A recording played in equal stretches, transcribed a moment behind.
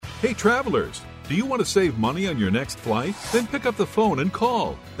Hey travelers, do you want to save money on your next flight? Then pick up the phone and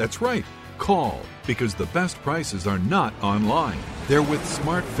call. That's right, call, because the best prices are not online. They're with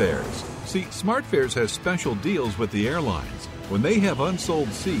SmartFares. See, SmartFares has special deals with the airlines. When they have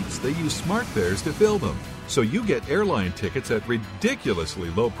unsold seats, they use SmartFares to fill them. So you get airline tickets at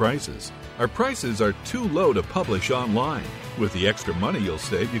ridiculously low prices. Our prices are too low to publish online. With the extra money you'll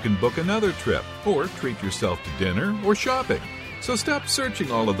save, you can book another trip or treat yourself to dinner or shopping. So stop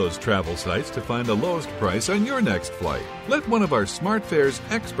searching all of those travel sites to find the lowest price on your next flight. Let one of our SmartFares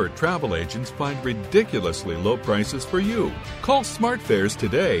expert travel agents find ridiculously low prices for you. Call SmartFares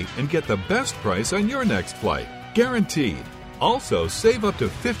today and get the best price on your next flight. Guaranteed. Also, save up to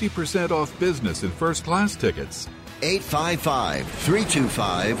 50% off business and first class tickets.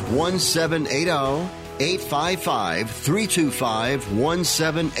 855-325-1780.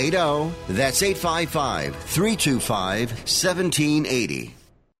 855-325-1780. That's 855-325-1780.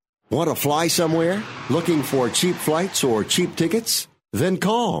 Want to fly somewhere? Looking for cheap flights or cheap tickets? Then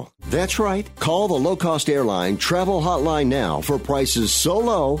call. That's right. Call the low-cost airline travel hotline now for prices so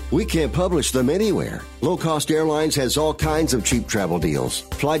low we can't publish them anywhere. Low Cost Airlines has all kinds of cheap travel deals.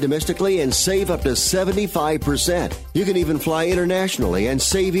 Fly domestically and save up to 75%. You can even fly internationally and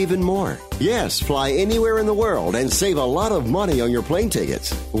save even more. Yes, fly anywhere in the world and save a lot of money on your plane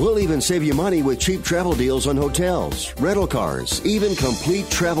tickets. We'll even save you money with cheap travel deals on hotels, rental cars, even complete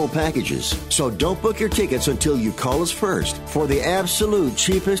travel packages. So don't book your tickets until you call us first for the absolute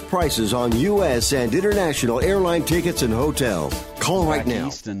cheapest prices on U.S. and international airline tickets and hotels. Call right now.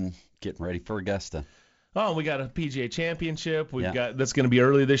 East and getting ready for Augusta. Oh, we got a PGA Championship. We've got that's going to be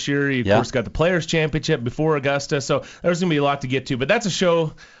early this year. You, of course, got the Players Championship before Augusta. So there's going to be a lot to get to. But that's a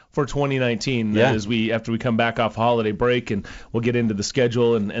show for 2019 after we come back off holiday break, and we'll get into the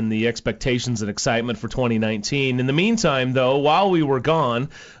schedule and the expectations and excitement for 2019. In the meantime, though, while we were gone,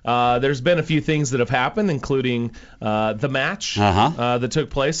 there's been a few things that have happened, including the match that took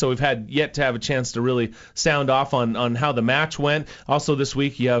place. So we've yet to have a chance to really sound off on how the match went. Also this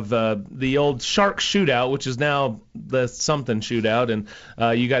week you have the old Shark Shootout, which is now the something shootout, and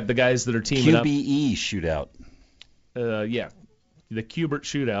you got the guys that are teaming up. QBE Shootout. The Cubert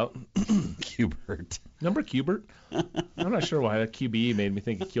Shootout. Cubert. Remember Cubert? I'm not sure why that QBE made me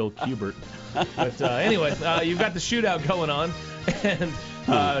think of Kill Cubert. But anyway, you've got the shootout going on. And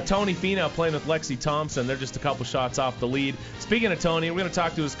Tony Finau playing with Lexi Thompson. They're just a couple shots off the lead. Speaking of Tony, we're going to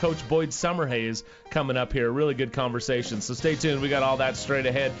talk to his coach, Boyd Summerhays, coming up here. Really good conversation. So stay tuned. We got all that straight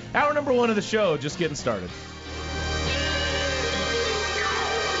ahead. Hour number 1 of the show, just getting started.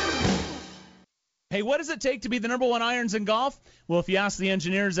 Hey, what does it take to be the number 1 irons in golf? Well, if you ask the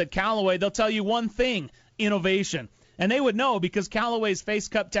engineers at Callaway, they'll tell you one thing: innovation. And they would know because Callaway's Face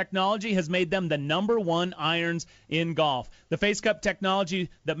Cup technology has made them the number 1 irons in golf. The Face Cup technology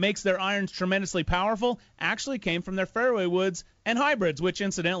that makes their irons tremendously powerful actually came from their fairway woods and hybrids, which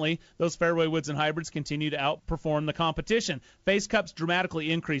incidentally, those fairway woods and hybrids continue to outperform the competition. Face Cups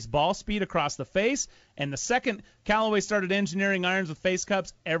dramatically increase ball speed across the face, and the second Callaway started engineering irons with Face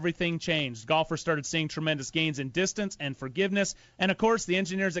Cups, everything changed. Golfers started seeing tremendous gains in distance and forgiveness, and of course, the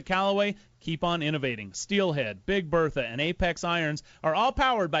engineers at Callaway keep on innovating. Steelhead, Big Bertha, and Apex irons are all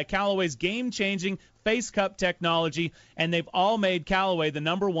powered by Callaway's game-changing Face Cup technology, and they've all made Callaway the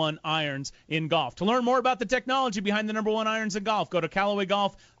number 1 irons in golf. To learn more about the technology behind the number 1 irons in golf, go to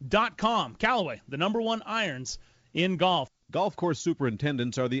CallawayGolf.com. Callaway, the number 1 irons in golf. Golf course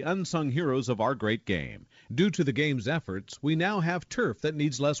superintendents are the unsung heroes of our great game. Due to the game's efforts, we now have turf that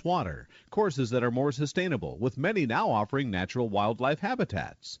needs less water, courses that are more sustainable, with many now offering natural wildlife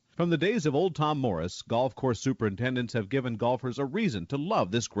habitats. From the days of old Tom Morris, golf course superintendents have given golfers a reason to love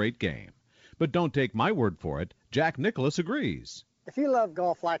this great game. But don't take my word for it. Jack Nicklaus agrees. If you love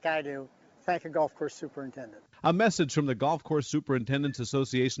golf like I do, thank a golf course superintendent. A message from the Golf Course Superintendents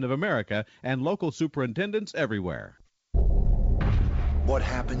Association of America and local superintendents everywhere. What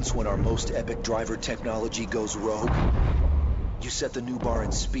happens when our most epic driver technology goes rogue? You set the new bar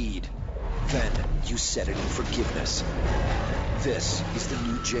in speed. Then you set it in forgiveness. This is the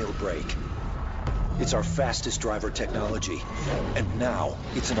new Jailbreak. It's our fastest driver technology, and now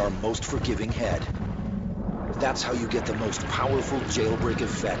it's in our most forgiving head. That's how you get the most powerful jailbreak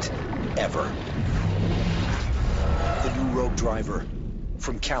effect ever. The new Rogue driver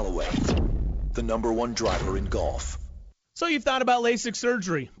from Callaway, the number 1 driver in golf. So you've thought about LASIK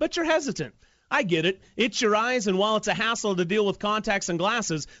surgery, but you're hesitant. I get it. It's your eyes, and while it's a hassle to deal with contacts and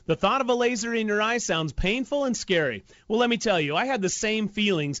glasses, the thought of a laser in your eye sounds painful and scary. Well, let me tell you, I had the same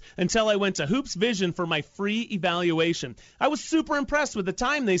feelings until I went to Hoops Vision for my free evaluation. I was super impressed with the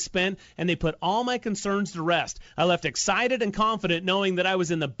time they spent, and they put all my concerns to rest. I left excited and confident knowing that I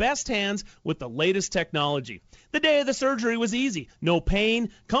was in the best hands with the latest technology. The day of the surgery was easy. No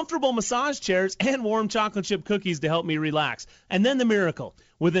pain, comfortable massage chairs, and warm chocolate chip cookies to help me relax. And then the miracle.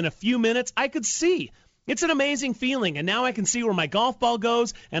 Within a few minutes, I could see. It's an amazing feeling, and now I can see where my golf ball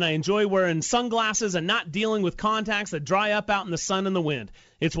goes, and I enjoy wearing sunglasses and not dealing with contacts that dry up out in the sun and the wind.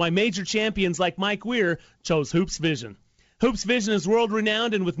 It's why major champions like Mike Weir chose Hoops Vision. Hoops Vision is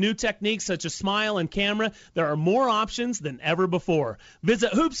world-renowned, and with new techniques such as Smile and Camera, there are more options than ever before.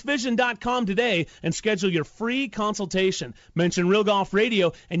 Visit hoopsvision.com today and schedule your free consultation. Mention Real Golf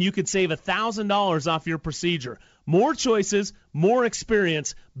Radio, and you could save $1,000 off your procedure. More choices, more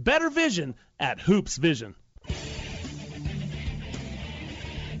experience, better vision at Hoops Vision.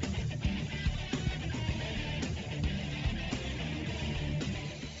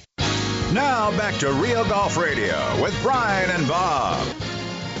 Now back to Real Golf Radio with Brian and Bob.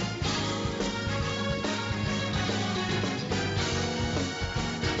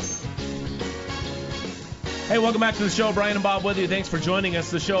 Hey, welcome back to the show. Brian and Bob with you. Thanks for joining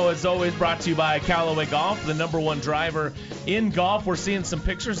us. The show, as always, brought to you by Callaway Golf, the #1 driver in golf. We're seeing some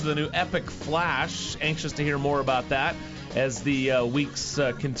pictures of the new Epic Flash. Anxious to hear more about that as the weeks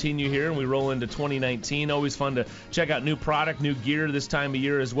continue here and we roll into 2019. Always fun to check out new product, new gear this time of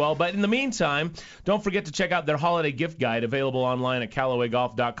year as well. But in the meantime, don't forget to check out their holiday gift guide, available online at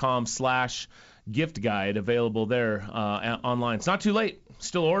CallawayGolf.com/gift guide, available there online. It's not too late.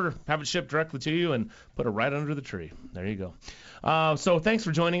 Still order, have it shipped directly to you, and put it right under the tree. There you go. So thanks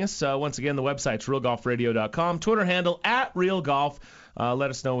for joining us. Once again, the website's realgolfradio.com. Twitter handle @RealGolf. Let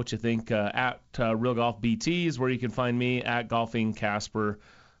us know what you think. @RealGolfBT is where you can find me, @GolfingCasper. Is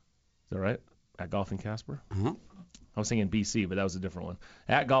that right? @GolfingCasper? Uh-huh. I was thinking BC, but that was a different one.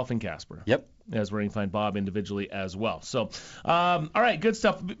 @GolfingCasper. Yep. That's where you can find Bob individually as well. So, all right, good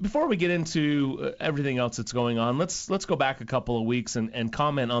stuff. Before we get into everything else that's going on, let's go back a couple of weeks and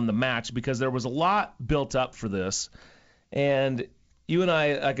comment on the match, because there was a lot built up for this. And you and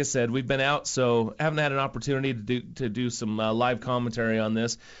I, like I said, we've been out, so haven't had an opportunity to do some live commentary on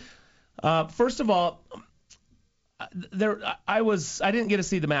this. First of all, I didn't get to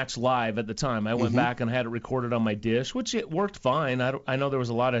see the match live at the time. I went back and had it recorded on my dish, which it worked fine. I know there was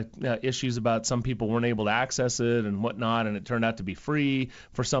a lot of issues about some people weren't able to access it and whatnot, and it turned out to be free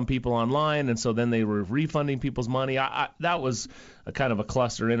for some people online, and so then they were refunding people's money. That was a kind of a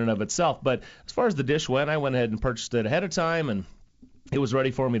cluster in and of itself. But as far as the dish went, I went ahead and purchased it ahead of time, and it was ready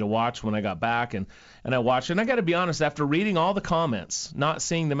for me to watch when I got back, and I watched it. And I got to be honest, after reading all the comments, not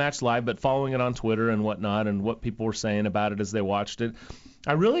seeing the match live, but following it on Twitter and whatnot, and what people were saying about it as they watched it,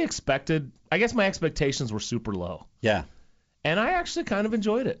 I really expected, I guess my expectations were super low. Yeah. And I actually kind of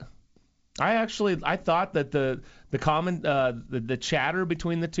enjoyed it. I thought that the chatter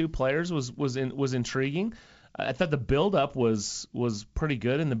between the two players was intriguing. I thought the build-up was pretty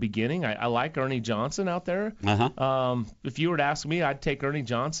good in the beginning. I like Ernie Johnson out there. Uh-huh. If you were to ask me, I'd take Ernie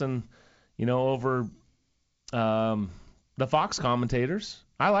Johnson, over the Fox commentators.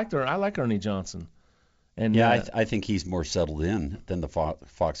 I like Ernie Johnson. And yeah, I think he's more settled in than the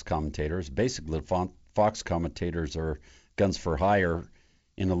Fox commentators. Basically, the Fox commentators are guns for hire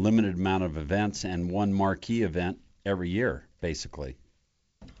in a limited amount of events and one marquee event every year, basically.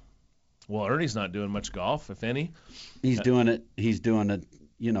 Well, Ernie's not doing much golf, if any. He's doing it,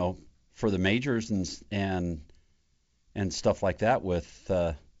 for the majors and stuff like that with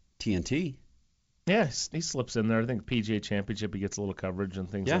TNT. Yeah, he slips in there. I think PGA Championship, he gets a little coverage and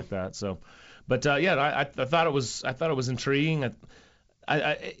things like that. So, but I thought it was intriguing.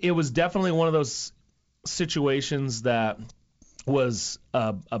 It was definitely one of those situations that was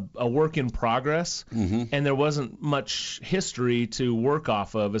a work in progress, and there wasn't much history to work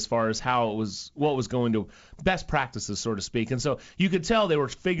off of as far as what was going to best practices, so to speak. And so you could tell they were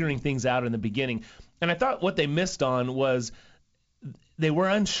figuring things out in the beginning. And I thought what they missed on was they were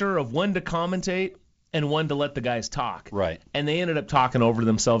unsure of when to commentate and when to let the guys talk. Right. And they ended up talking over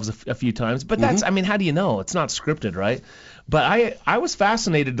themselves a few times. But that's, how do you know? It's not scripted, right? But I was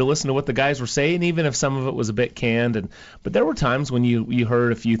fascinated to listen to what the guys were saying, even if some of it was a bit canned. But there were times when you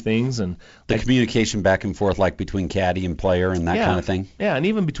heard a few things. And the communication back and forth, like between caddy and player and that kind of thing. Yeah, and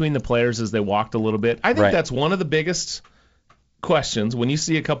even between the players as they walked a little bit. I think that's one of the biggest questions when you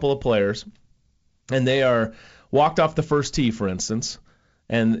see a couple of players and they are walked off the first tee, for instance,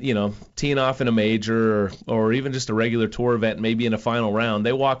 and teeing off in a major or even just a regular tour event, maybe in a final round,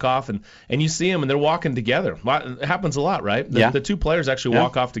 they walk off and you see them and they're walking together. It happens a lot, right? The two players actually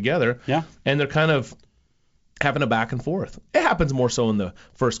walk off together, and they're kind of having a back and forth. It happens more so in the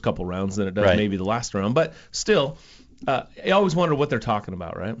first couple rounds than it does maybe the last round, but still, I always wonder what they're talking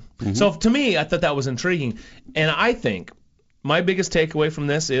about, right? Mm-hmm. So to me, I thought that was intriguing, and I think my biggest takeaway from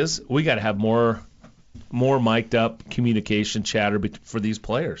this is we got to have more mic'd up communication chatter for these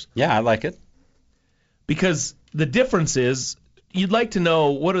players. Yeah, I like it. Because the difference is you'd like to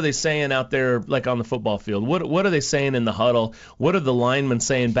know what are they saying out there like on the football field. What are they saying in the huddle? What are the linemen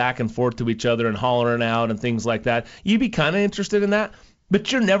saying back and forth to each other and hollering out and things like that? You'd be kind of interested in that,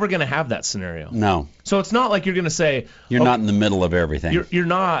 but you're never going to have that scenario. No. So it's not like you're going to say you're not in the middle of everything. You're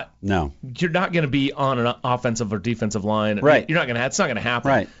not. No. You're not going to be on an offensive or defensive line. Right. You're not going to. It's not going to happen.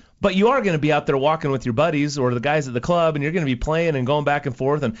 Right. But you are going to be out there walking with your buddies or the guys at the club, and you're going to be playing and going back and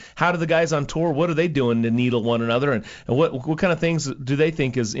forth. And how do the guys on tour, what are they doing to needle one another? And what kind of things do they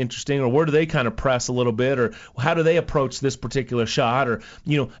think is interesting? Or where do they kind of press a little bit? Or how do they approach this particular shot? Or,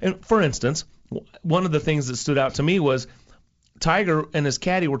 and for instance, one of the things that stood out to me was Tiger and his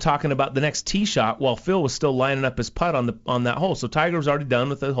caddy were talking about the next tee shot while Phil was still lining up his putt on that hole. So Tiger was already done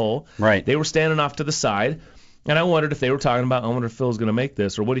with the hole. Right. They were standing off to the side. And I wondered if they were talking about, I wonder if Phil's going to make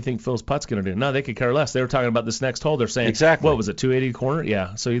this, or what do you think Phil's putt's going to do? No, they could care less. They were talking about this next hole. They're saying, exactly. What was it, 280 corner?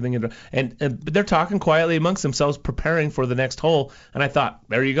 Yeah. So you think, and they're talking quietly amongst themselves, preparing for the next hole. And I thought,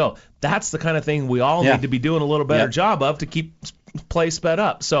 there you go. That's the kind of thing we all need to be doing a little better job of to keep play sped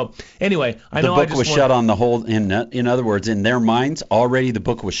up. So anyway, I know the book was shut on the hole. In other words, in their minds, already the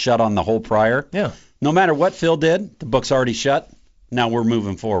book was shut on the hole prior. Yeah. No matter what Phil did, the book's already shut. Now we're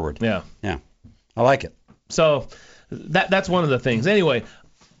moving forward. Yeah. Yeah. I like it. So that's one of the things. Anyway,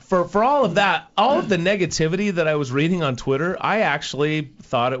 for all of that, all of the negativity that I was reading on Twitter, I actually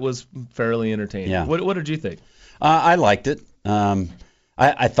thought it was fairly entertaining. Yeah. What did you think? I liked it.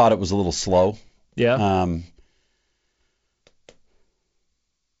 I thought it was a little slow. Yeah.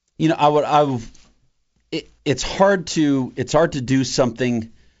 It's hard to do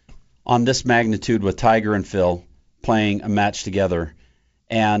something on this magnitude with Tiger and Phil playing a match together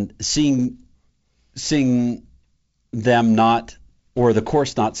and seeing them not, or the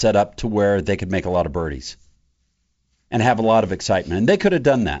course not set up to where they could make a lot of birdies and have a lot of excitement. And they could have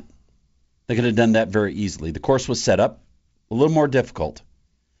done that. They could have done that very easily. The course was set up a little more difficult.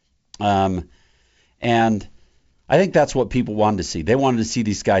 And I think that's what people wanted to see. They wanted to see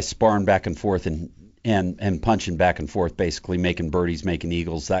these guys sparring back and forth and punching back and forth, basically making birdies, making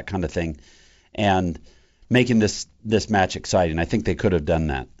eagles, that kind of thing, and making this match exciting. I think they could have done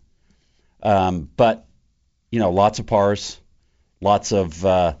that. But lots of pars, lots of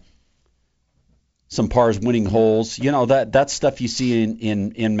some pars winning holes. That's stuff you see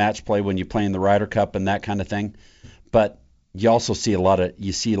in match play when you play in the Ryder Cup and that kind of thing. But you also see a lot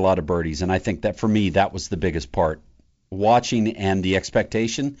of birdies, and I think that for me that was the biggest part. Watching and the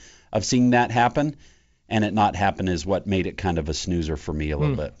expectation of seeing that happen and it not happen is what made it kind of a snoozer for me a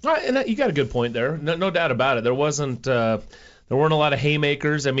little bit. Right, and you got a good point there. No doubt about it. There weren't a lot of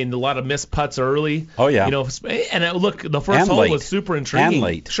haymakers. I mean, a lot of missed putts early. Oh, yeah. And look, the first hole was super intriguing. And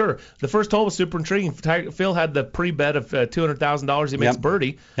late. Sure. The first hole was super intriguing. Phil had the pre-bet of $200,000. He makes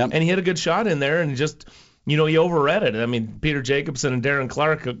birdie. Yep. And he hit a good shot in there and just, he overread it. I mean, Peter Jacobson and Darren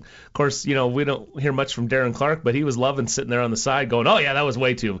Clark, of course, we don't hear much from Darren Clark, but he was loving sitting there on the side going, oh, yeah, that was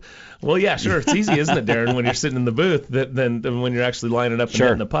way too. Well, yeah, sure. It's easy, isn't it, Darren, when you're sitting in the booth than when you're actually lining up and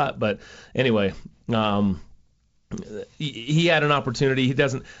hitting the putt. But anyway, he had an opportunity. He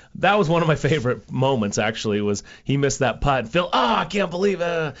doesn't. That was one of my favorite moments. Actually, was he missed that putt. Phil, I can't believe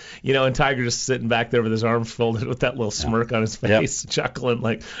it. And Tiger just sitting back there with his arms folded, with that little smirk on his face, chuckling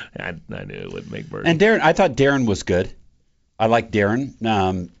like I knew it would make birdie. And I thought Darren was good. I like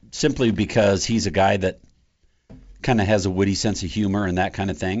Darren simply because he's a guy that kind of has a witty sense of humor and that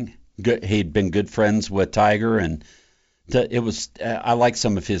kind of thing. He'd been good friends with Tiger, and it was. I like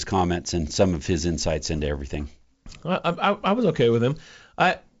some of his comments and some of his insights into everything. I was okay with him.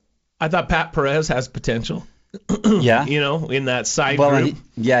 I thought Pat Perez has potential. Yeah. In that side group.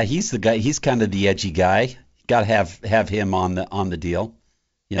 He's the guy. He's kind of the edgy guy. Got to have him on the deal.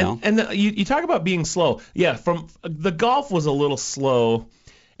 And you talk about being slow. Yeah, from the golf was a little slow.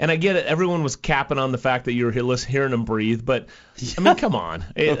 And I get it. Everyone was capping on the fact that you were hearing him breathe, but I mean, come on,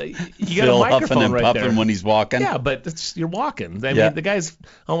 you got a microphone right there when he's walking. Yeah, but you're walking. I mean, the guy's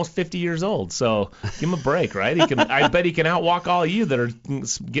almost 50 years old, so give him a break, right? I bet he can outwalk all of you that are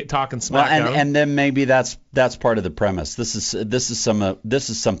talking smack. Well, and then maybe that's part of the premise. This is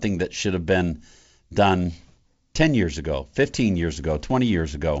something that should have been done 10 years ago, 15 years ago, 20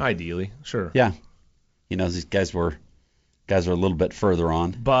 years ago. Ideally, sure. Yeah. These guys are a little bit further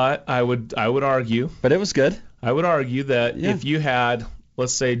on. But I would argue. But it was good. I would argue that if you had,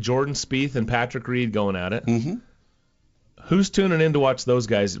 let's say, Jordan Spieth and Patrick Reed going at it, who's tuning in to watch those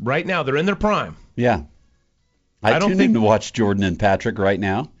guys? Right now, they're in their prime. Yeah. I tune in to watch Jordan and Patrick right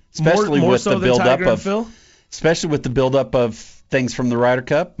now, especially more with so the than build-up Tiger and of Phil? Especially with the build-up of things from the Ryder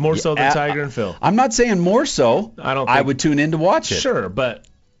Cup. More so than Tiger and Phil. I'm not saying more so. I would tune in to watch it. Sure, but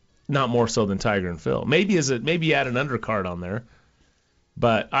not more so than Tiger and Phil. Maybe you add an undercard on there.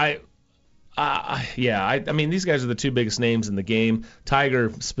 But I mean, these guys are the two biggest names in the game.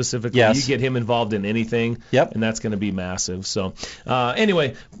 Tiger specifically, you get him involved in anything, and that's going to be massive. So,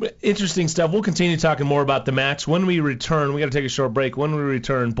 anyway, interesting stuff. We'll continue talking more about the match. When we return, we got to take a short break. When we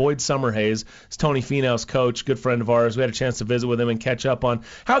return, Boyd Summerhays is Tony Finau's coach, good friend of ours. We had a chance to visit with him and catch up on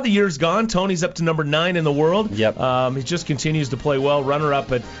how the year's gone. Tony's up to number 9 in the world. He just continues to play well,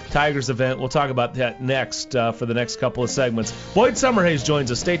 runner-up at Tiger's event. We'll talk about that next for the next couple of segments. Boyd Summerhays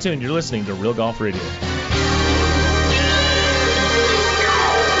joins us. Stay tuned. You're listening to Real Golf Radio.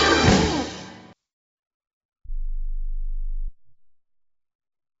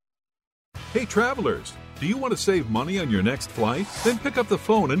 Hey travelers, do you want to save money on your next flight? Then pick up the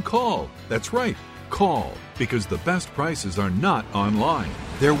phone and call. That's right, call, because the best prices are not online.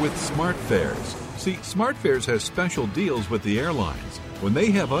 They're with SmartFares. See, SmartFares has special deals with the airlines. When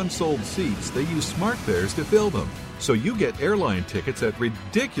they have unsold seats, they use SmartFares to fill them. So you get airline tickets at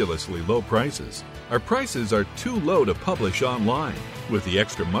ridiculously low prices. Our prices are too low to publish online. With the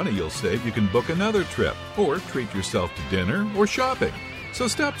extra money you'll save, you can book another trip or treat yourself to dinner or shopping. So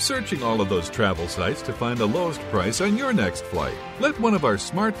stop searching all of those travel sites to find the lowest price on your next flight. Let one of our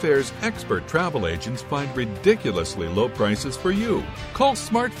SmartFares expert travel agents find ridiculously low prices for you. Call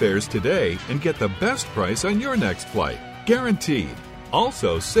SmartFares today and get the best price on your next flight. Guaranteed.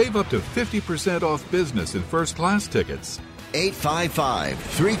 Also, save up to 50% off business and first-class tickets.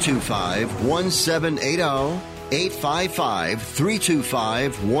 855-325-1780.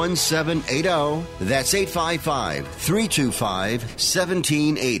 855-325-1780. That's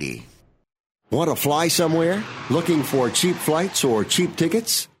 855-325-1780. Want to fly somewhere? Looking for cheap flights or cheap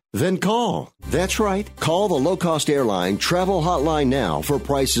tickets? Then call. That's right. Call the low-cost airline travel hotline now for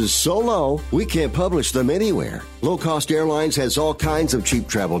prices so low we can't publish them anywhere. Low Cost Airlines has all kinds of cheap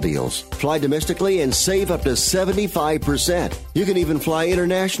travel deals. Fly domestically and save up to 75%. You can even fly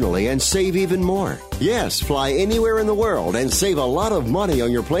internationally and save even more. Yes, fly anywhere in the world and save a lot of money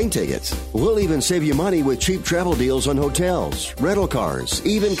on your plane tickets. We'll even save you money with cheap travel deals on hotels, rental cars,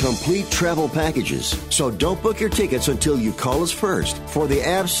 even complete travel packages. So don't book your tickets until you call us first for the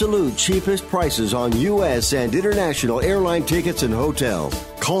absolute cheapest prices on U.S. and international airline tickets and hotels.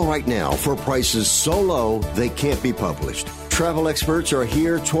 Call right now for prices so low they can't be published. Travel experts are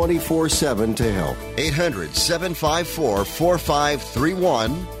here 24/7 to help.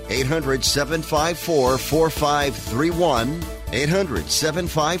 800-754-4531. 800-754-4531.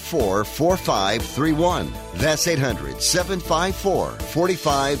 800-754-4531. That's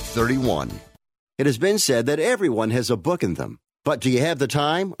 800-754-4531. It has been said that everyone has a book in them. But do you have the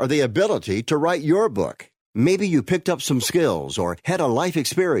time or the ability to write your book? Maybe you picked up some skills or had a life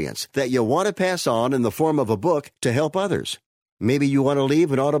experience that you want to pass on in the form of a book to help others. Maybe you want to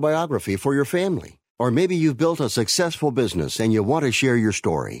leave an autobiography for your family. Or maybe you've built a successful business and you want to share your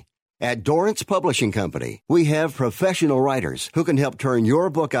story. At Dorrance Publishing Company, we have professional writers who can help turn your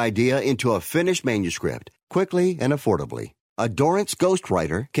book idea into a finished manuscript quickly and affordably. A Dorrance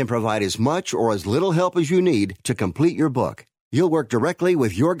ghostwriter can provide as much or as little help as you need to complete your book. You'll work directly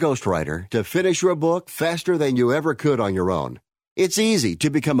with your ghostwriter to finish your book faster than you ever could on your own. It's easy to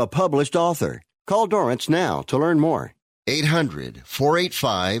become a published author. Call Dorrance now to learn more.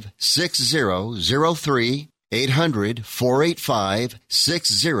 800-485-6003.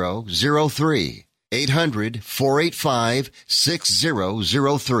 800-485-6003.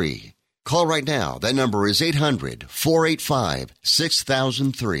 800-485-6003. Call right now. That number is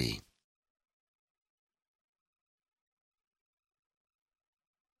 800-485-6003.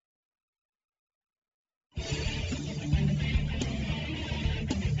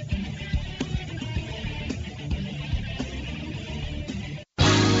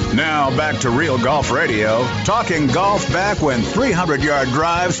 Now back to Real Golf Radio, talking golf back when 300-yard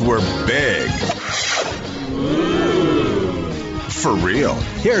drives were big. For real.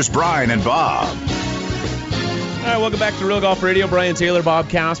 Here's Brian and Bob. All right, welcome back to Real Golf Radio. Brian Taylor, Bob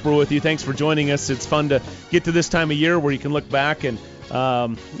Casper with you. Thanks for joining us. It's fun to get to this time of year where you can look back and,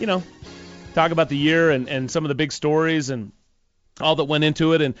 talk about the year and some of the big stories. And all that went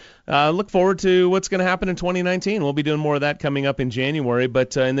into it, and look forward to what's going to happen in 2019. We'll be doing more of that coming up in January,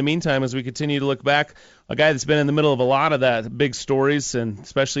 but in the meantime, as we continue to look back, a guy that's been in the middle of a lot of that big stories, and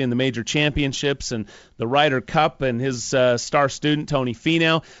especially in the major championships and the Ryder Cup, and his star student, Tony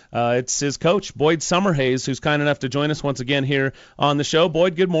Finau. It's his coach, Boyd Summerhays, who's kind enough to join us once again here on the show.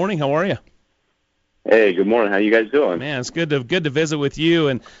 Boyd, good morning. How are you? Hey, good morning. How you guys doing? Man, it's good to visit with you.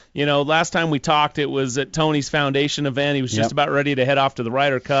 And last time we talked, it was at Tony's foundation event. He was just about ready to head off to the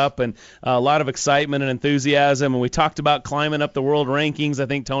Ryder Cup, and a lot of excitement and enthusiasm. And we talked about climbing up the world rankings. I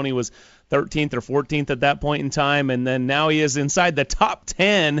think Tony was 13th or 14th at that point in time, and then now he is inside the top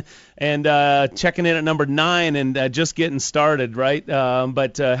 10 and checking in at number 9 and just getting started, right?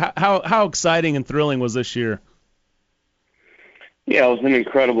 But how exciting and thrilling was this year? Yeah, it was an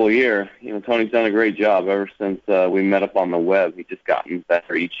incredible year. Tony's done a great job ever since we met up on the web. He's just gotten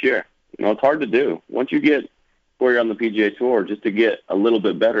better each year. It's hard to do. Once you get where you're on the PGA Tour, just to get a little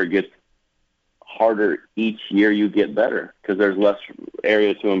bit better, it gets harder each year you get better because there's less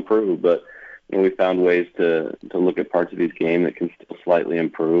area to improve. But we found ways to look at parts of his game that can still slightly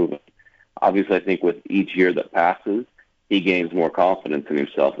improve. Obviously, I think with each year that passes, he gains more confidence in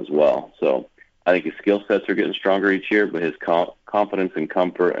himself as well. So I think his skill sets are getting stronger each year, but his confidence and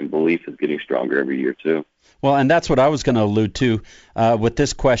comfort and belief is getting stronger every year too. Well, and that's what I was going to allude to with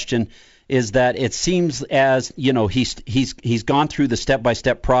this question, is that it seems as he's gone through the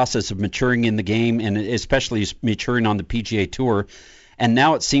step-by-step process of maturing in the game, and especially maturing on the PGA Tour, and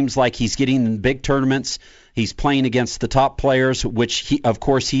now it seems like he's getting in big tournaments. He's playing against the top players, which of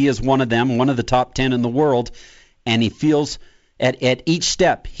course he is one of them, one of the top 10 in the world, and he feels at each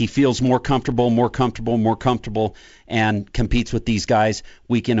step, he feels more comfortable, and competes with these guys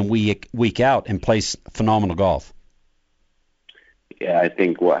week in and week out and plays phenomenal golf. Yeah, I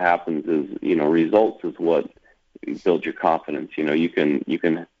think what happens is, results is what builds your confidence. You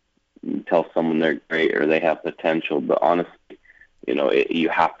can tell someone they're great or they have potential, but honestly, you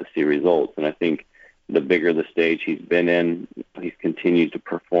have to see results. And I think the bigger the stage he's been in, he's continued to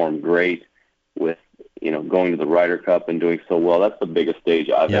perform great with going to the Ryder Cup and doing so well. That's the biggest stage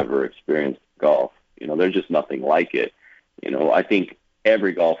I've ever experienced in golf. There's just nothing like it. I think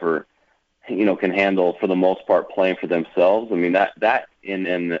every golfer, can handle, for the most part, playing for themselves. I mean, that in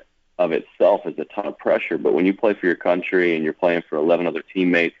and of itself is a ton of pressure. But when you play for your country and you're playing for 11 other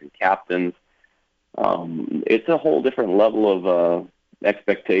teammates and captains, it's a whole different level of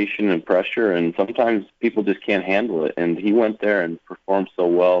expectation and pressure. And sometimes people just can't handle it. And he went there and performed so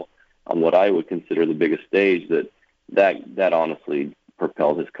well on what I would consider the biggest stage that honestly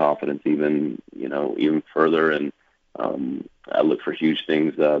propelled his confidence even further. And I look for huge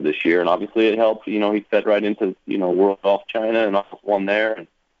things this year, and obviously it helped. He fed right into World Golf China and almost won there, and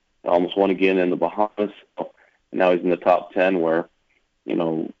almost won again in the Bahamas. So, and now he's in the top 10, where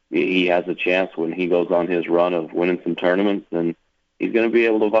he has a chance when he goes on his run of winning some tournaments, and he's going to be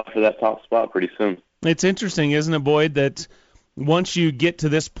able to vie for that top spot pretty soon. It's interesting, isn't it, Boyd, that once you get to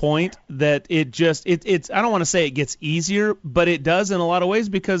this point that it's I don't want to say it gets easier, but it does in a lot of ways,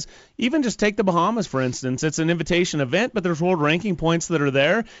 because even just take the Bahamas, for instance. It's an invitation event, but there's world ranking points that are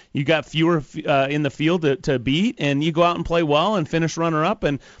there. You got fewer in the field to beat, and you go out and play well and finish runner-up,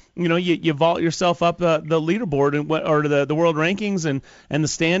 and you vault yourself up the leaderboard or the world rankings and the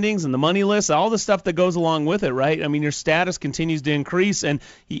standings and the money list, all the stuff that goes along with it, right? I mean, your status continues to increase, and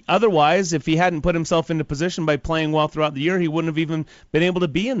otherwise, if he hadn't put himself into position by playing well throughout the year, he wouldn't have even been able to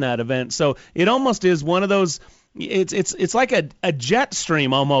be in that event. So it almost is one of those. It's like a jet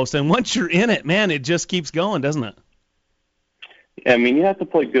stream almost, and once you're in it, man, it just keeps going, doesn't it? Yeah, I mean, you have to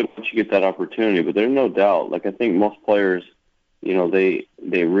play good once you get that opportunity, but there's no doubt. Like, I think most players, they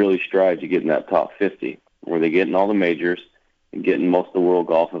really strive to get in that top 50, where they get in all the majors and get in most of the world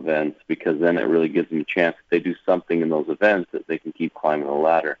golf events, because then it really gives them a chance, if they do something in those events, that they can keep climbing the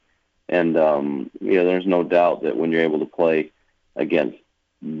ladder. And, there's no doubt that when you're able to play against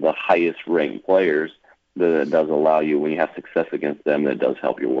the highest ranked players, that it does allow you, when you have success against them, that does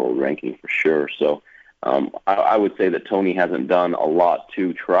help your world ranking for sure. So I would say that Tony hasn't done a lot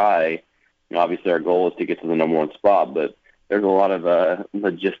to try. Obviously, our goal is to get to the number one spot, but there's a lot of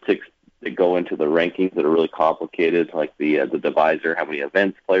logistics that go into the rankings that are really complicated, like the divisor, how many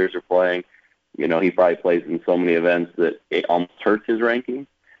events players are playing. He probably plays in so many events that it almost hurts his ranking.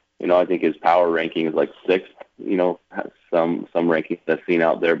 I think his power ranking is like 6th. Some rankings I've seen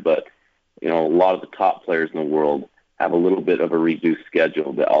out there, but a lot of the top players in the world have a little bit of a reduced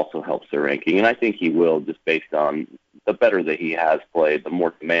schedule that also helps their ranking, and I think he will, just based on the better that he has played, the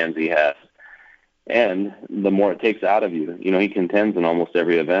more demands he has. and the more it takes out of you. He contends in almost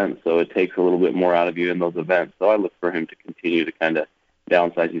every event, so it takes a little bit more out of you in those events. So I look for him to continue to kind of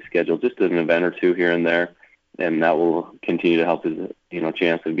downsize his schedule, just an event or two here and there, and that will continue to help his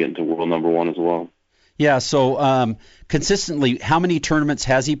chance of getting to world number one as well. Yeah, so consistently, how many tournaments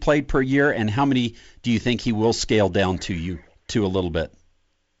has he played per year, and how many do you think he will scale down to a little bit?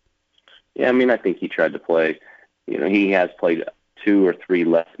 Yeah, I think he tried to play. He has played 2 or 3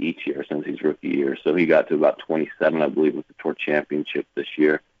 less each year since his rookie year, so he got to about 27, I believe, with the Tour Championship this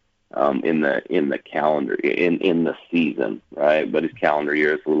year in the calendar in the season, right? But his calendar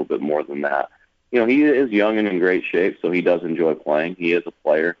year is a little bit more than that. He is young and in great shape, so he does enjoy playing. He is a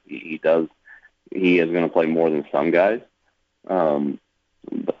player. He is going to play more than some guys.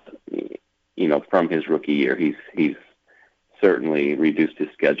 But, from his rookie year, he's certainly reduced his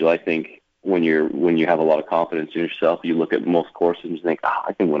schedule. I think when you have a lot of confidence in yourself, you look at most courses and you think,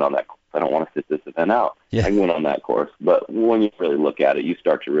 I can win on that course. I don't want to sit this event out. Yeah. I can win on that course. But when you really look at it, you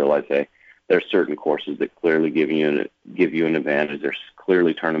start to realize, hey, there's certain courses that clearly give you an advantage. There's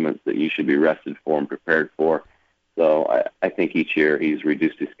clearly tournaments that you should be rested for and prepared for. So I think each year he's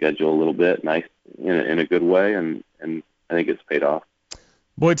reduced his schedule a little bit, nice in a good way, and I think it's paid off.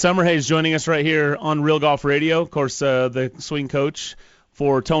 Boyd Summerhays joining us right here on Real Golf Radio. Of course, the swing coach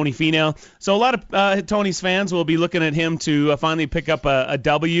for Tony Finau. So a lot of Tony's fans will be looking at him to finally pick up a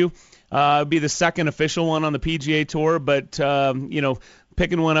W. Be the second official one on the PGA Tour, but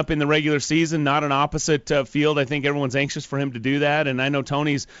picking one up in the regular season, not an opposite field. I think everyone's anxious for him to do that, and I know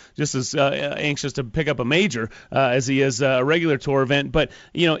Tony's just as anxious to pick up a major as he is a regular tour event. But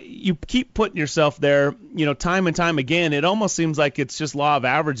you keep putting yourself there, time and time again. It almost seems like it's just law of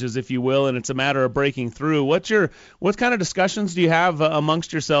averages, if you will, and it's a matter of breaking through. What kind of discussions do you have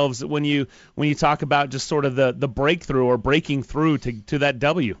amongst yourselves when you talk about just sort of the breakthrough or breaking through to that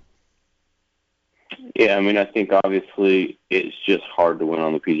W? Yeah, I think obviously it's just hard to win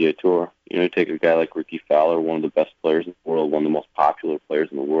on the PGA Tour. Take a guy like Ricky Fowler, one of the best players in the world, one of the most popular players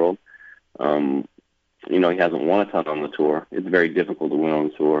in the world. He hasn't won a ton on the tour. It's very difficult to win on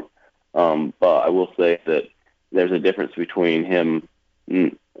the tour. But I will say that there's a difference between him.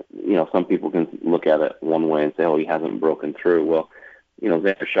 Some people can look at it one way and say, oh, he hasn't broken through. Well,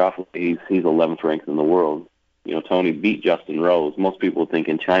 Xander Schauffele, he's 11th ranked in the world. Tony beat Justin Rose. Most people think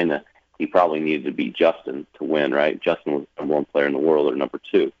in China he probably needed to beat Justin to win, right? Justin was the number 1 player in the world, or number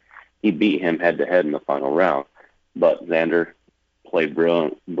 2. He beat him head-to-head in the final round. But Xander played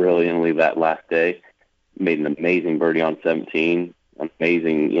brilliantly that last day, made an amazing birdie on 17,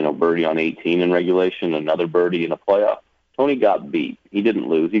 amazing, birdie on 18 in regulation, another birdie in a playoff. Tony got beat. He didn't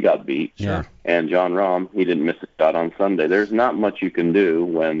lose. He got beat. Yeah. And Jon Rahm, he didn't miss a shot on Sunday. There's not much you can do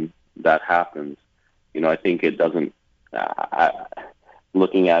when that happens. I think it doesn't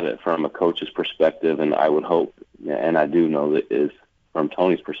looking at it from a coach's perspective, and I would hope, and I do know that is from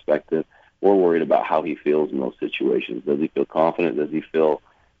Tony's perspective, we're worried about how he feels in those situations. Does he feel confident? Does he feel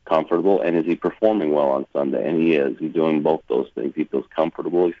comfortable? And is he performing well on Sunday? And he is. He's doing both those things. He feels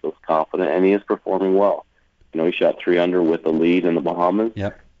comfortable, he feels confident, and he is performing well. He shot 3 under with the lead in the Bahamas,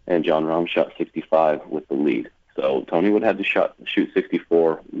 yep. And Jon Rahm shot 65 with the lead. So Tony would have to shoot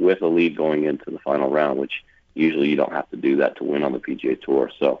 64 with a lead going into the final round, which usually you don't have to do that to win on the PGA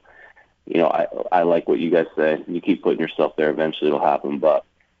Tour. So, I like what you guys say. You keep putting yourself there, eventually it'll happen. But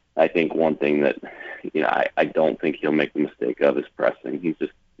I think one thing that, I don't think he'll make the mistake of is pressing.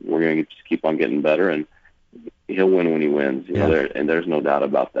 We're going to just keep on getting better, and he'll win when he wins. And there's no doubt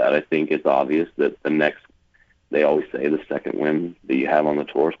about that. I think it's obvious that they always say the second win that you have on the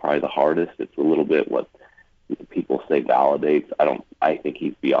tour is probably the hardest. It's a little bit what people say validates. I think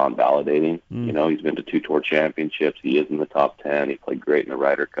he's beyond validating. He's been to 2 tour championships. He is in the top 10. He played great in the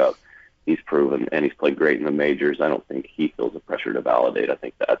Ryder Cup. He's proven, and he's played great in the majors. I don't think he feels the pressure to validate. I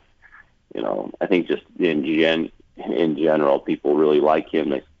think that's, I think just in general, people really like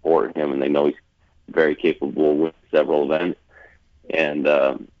him. They support him, and they know he's very capable with several events. And,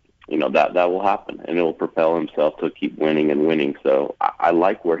 that will happen, and it will propel himself to keep winning and winning. So I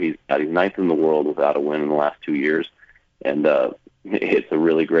like where he's at. He's 9th in the world without a win in the last 2 years, and it's a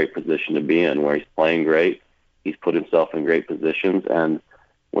really great position to be in, where he's playing great. He's put himself in great positions, and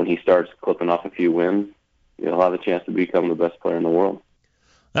when he starts clipping off a few wins, he'll have a chance to become the best player in the world.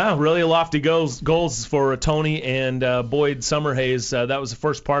 Really lofty goals for Tony and Boyd Summerhays. That was the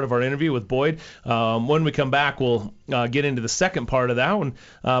first part of our interview with Boyd. When we come back, we'll get into the second part of that one.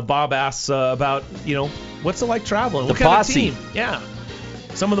 Bob asks about, what's it like traveling? What kind of team? Yeah.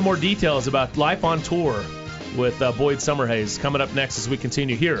 Some of the more details about life on tour with Boyd Summerhays coming up next as we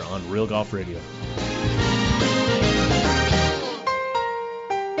continue here on Real Golf Radio.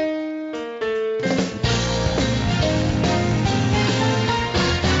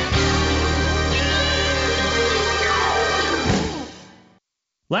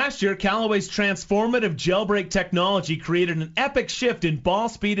 Last year, Callaway's transformative gel brake technology created an epic shift in ball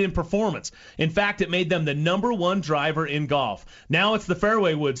speed and performance. In fact, it made them the #1 driver in golf. Now it's the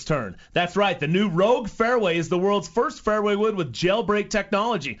fairway wood's turn. That's right, the new Rogue Fairway is the world's first fairway wood with gel brake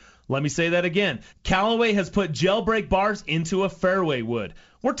technology. Let me say that again. Callaway has put gel brake bars into a fairway wood.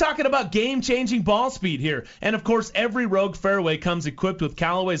 We're talking about game-changing ball speed here. And, of course, every Rogue Fairway comes equipped with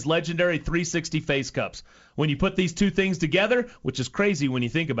Callaway's legendary 360 face cups. When you put these two things together, which is crazy when you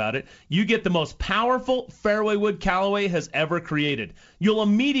think about it, you get the most powerful fairway wood Callaway has ever created. You'll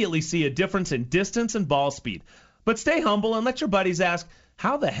immediately see a difference in distance and ball speed. But stay humble and let your buddies ask,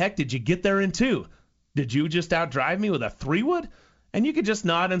 how the heck did you get there in 2? Did you just outdrive me with a 3-wood? And you could just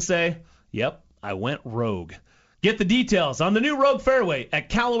nod and say, yep, I went rogue. Get the details on the new Rogue Fairway at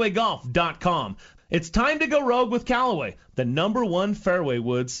CallawayGolf.com. It's time to go rogue with Callaway, the #1 fairway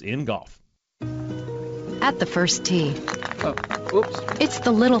woods in golf. At the first tee. Oops. It's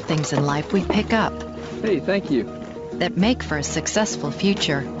the little things in life we pick up. Hey, thank you. That make for a successful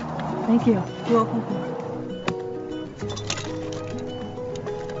future. Thank you. You're welcome.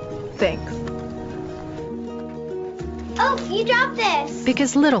 Thanks. Oh, you dropped this.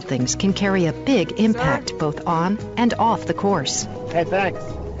 Because little things can carry a big impact both on and off the course. Hey, thanks.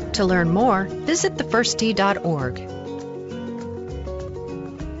 To learn more, visit thefirsttee.org.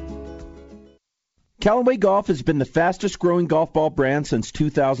 Callaway Golf has been the fastest growing golf ball brand since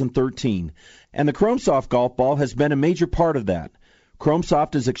 2013, and the Chromesoft golf ball has been a major part of that.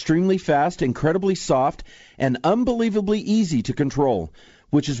 Chromesoft is extremely fast, incredibly soft, and unbelievably easy to control,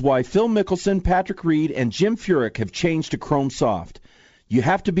 which is why Phil Mickelson, Patrick Reed, and Jim Furyk have changed to Chromesoft. You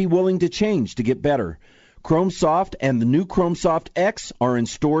have to be willing to change to get better. Chromesoft and the new Chromesoft X are in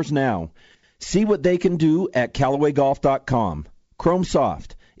stores now. See what they can do at CallawayGolf.com.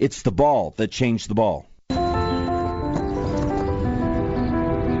 Chromesoft. It's the ball that changed the ball.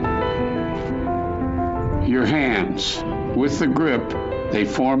 Your hands. With the grip, they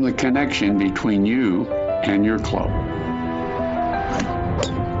form the connection between you and your club.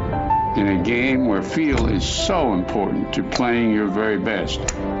 In a game where feel is so important to playing your very best,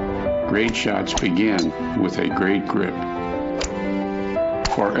 great shots begin with a great grip.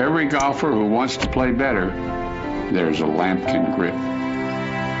 For every golfer who wants to play better, there's a Lampkin grip.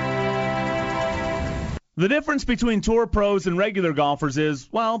 The difference between tour pros and regular golfers is,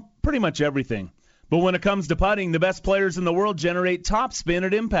 well, pretty much everything. But when it comes to putting, the best players in the world generate top spin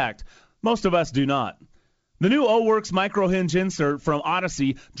at impact. Most of us do not. The new O-Works micro hinge insert from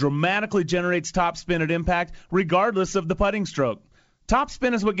Odyssey dramatically generates top spin at impact regardless of the putting stroke. Top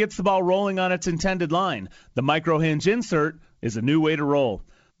spin is what gets the ball rolling on its intended line. The micro hinge insert is a new way to roll.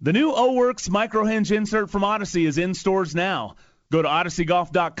 The new O-Works micro hinge insert from Odyssey is in stores now. Go to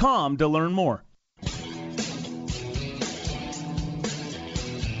OdysseyGolf.com to learn more.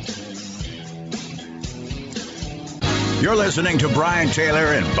 You're listening to Brian Taylor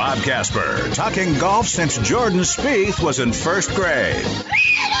and Bob Casper, talking golf since Jordan Spieth was in first grade.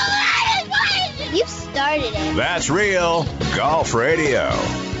 You started it. That's Real Golf Radio.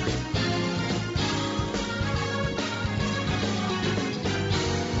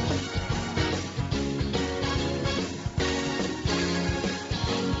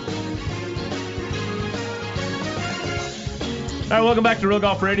 All right, welcome back to Real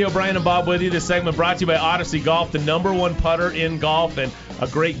Golf Radio. Brian and Bob with you. This segment brought to you by Odyssey Golf, the #1 putter in golf, and a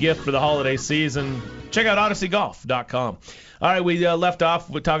great gift for the holiday season. Check out OdysseyGolf.com. All right, we left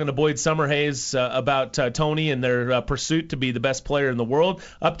off with talking to Boyd Summerhays about Tony and their pursuit to be the best player in the world,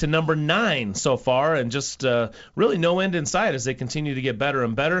 up to number 9 so far, and just really no end in sight as they continue to get better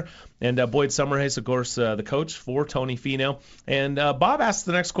and better. And Boyd Summerhays, of course, the coach for Tony Finau. And Bob asked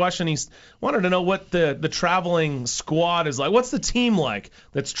the next question. He wanted to know what the traveling squad is like. What's the team like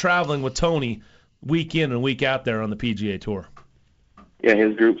that's traveling with Tony week in and week out there on the PGA Tour? Yeah,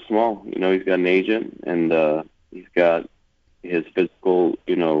 his group's small. You know, he's got an agent, and he's got his physical,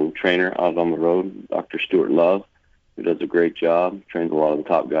 trainer out on the road, Dr. Stuart Love, who does a great job, trains a lot of the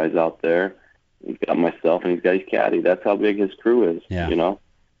top guys out there. He's got myself, and he's got his caddy. That's how big his crew is, yeah.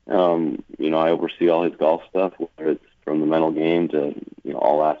 I oversee all his golf stuff, whether it's from the mental game to,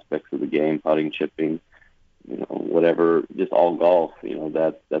 all aspects of the game, putting, chipping, whatever, just all golf.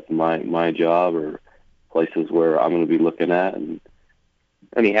 That's my job, or places where I'm going to be looking at. And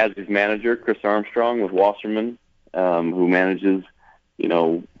he has his manager, Chris Armstrong, with Wasserman, who manages,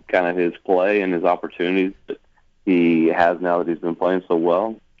 kind of his play and his opportunities that he has now that he's been playing so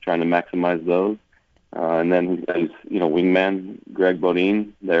well, trying to maximize those. And then he's got his, wingman, Greg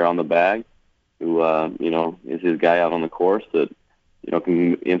Bodine, there on the bag, who, is his guy out on the course that,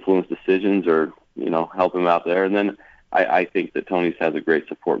 can influence decisions or, help him out there. And then I think that Tony's has a great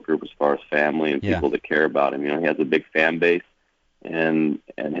support group as far as family and people that care about him. You know, he has a big fan base, and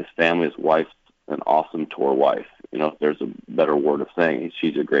his family, his wife's an awesome tour wife. You know, if there's a better word of saying it,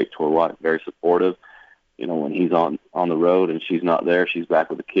 she's a great tour wife, very supportive. You know, when he's on the road and she's not there, she's back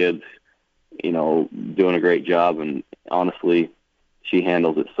with the kids, you know, doing a great job. And honestly, she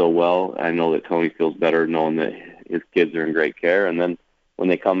handles it so well. I know that Tony feels better knowing that his kids are in great care. And then when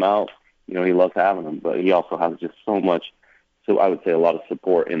they come out, you know, he loves having them. But he also has just so much, so I would say a lot of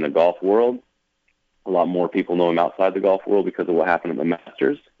support in the golf world. A lot more people know him outside the golf world because of what happened at the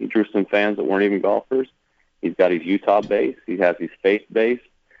Masters. He drew some fans that weren't even golfers. He's got his Utah base. He has his faith base.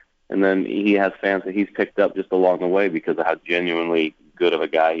 And then he has fans that he's picked up just along the way because of how genuinely good of a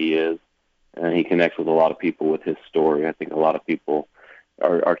guy he is. And he connects with a lot of people with his story. I think a lot of people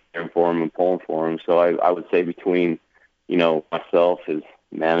are cheering for him and pulling for him. So I would say between, you know, myself, his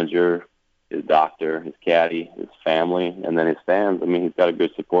manager, his doctor, his caddy, his family, and then his fans, I mean, he's got a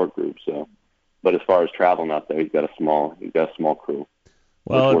good support group. So, but as far as traveling out there, he's got a small crew,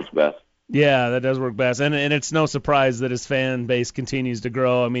 which works best. Yeah, that does work best, and it's no surprise that his fan base continues to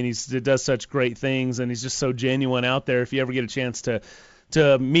grow. I mean, he does such great things, and he's just so genuine out there. If you ever get a chance to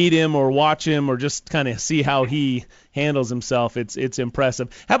meet him or watch him or just kind of see how he handles himself, it's impressive.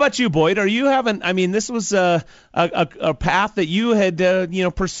 How about you, Boyd? Are you having? I mean, this was a path that you had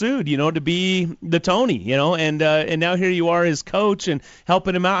pursued, to be the Tony, and now here you are, his coach, and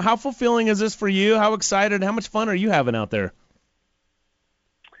helping him out. How fulfilling is this for you? How excited? How much fun are you having out there?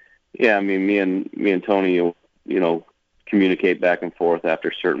 Yeah, I mean, me and Tony, communicate back and forth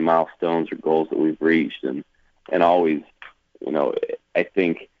after certain milestones or goals that we've reached, and always, I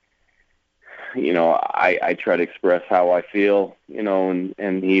think, I try to express how I feel,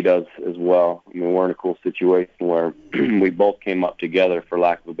 and he does as well. I mean, we're in a cool situation where we both came up together, for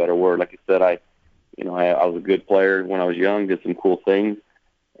lack of a better word. Like I said, I was a good player when I was young, did some cool things,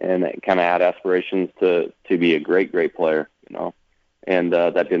 and I kind of had aspirations to be a great player, and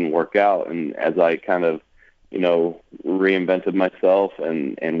that didn't work out. And as I kind of, reinvented myself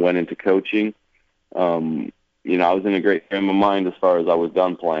and went into coaching, I was in a great frame of mind as far as I was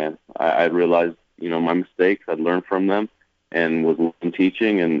done playing. I realized, my mistakes. I'd learned from them and was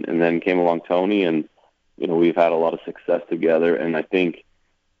teaching, and then came along Tony, and, we've had a lot of success together. And I think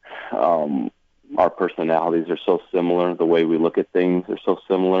our personalities are so similar. The way we look at things are so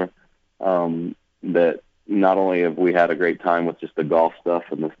similar that not only have we had a great time with just the golf stuff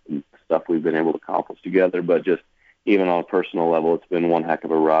and the stuff we've been able to accomplish together, but just even on a personal level, it's been one heck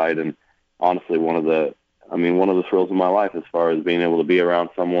of a ride. And honestly, one of the thrills of my life, as far as being able to be around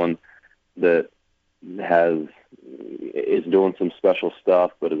someone that is doing some special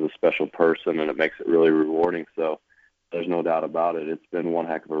stuff, but is a special person, and it makes it really rewarding. So there's no doubt about it. It's been one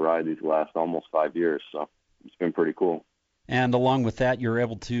heck of a ride these last almost 5 years. So it's been pretty cool. And along with that, you're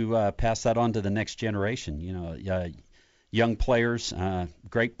able to pass that on to the next generation. Young players,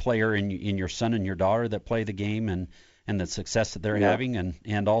 great player in your son and your daughter that play the game, and the success that they're having,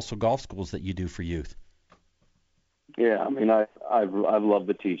 and also golf schools that you do for youth. Yeah, I mean, I've loved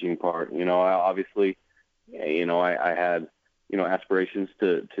the teaching part. I had, aspirations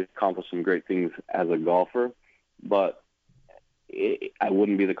to accomplish some great things as a golfer, but I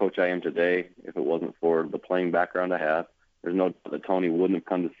wouldn't be the coach I am today if it wasn't for the playing background I have. There's no doubt that Tony wouldn't have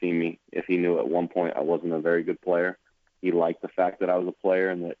come to see me if he knew at one point I wasn't a very good player. He liked the fact that I was a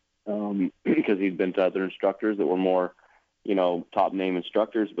player, and that because he'd been to other instructors that were more, top name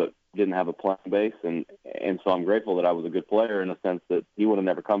instructors, but didn't have a playing base, and so I'm grateful that I was a good player in a sense that he would have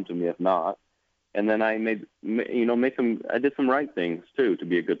never come to me if not. And then I I did some right things too to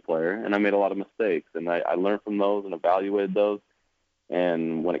be a good player, and I made a lot of mistakes, and I learned from those and evaluated those.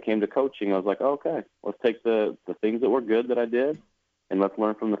 And when it came to coaching, I was like, okay, let's take the things that were good that I did, and let's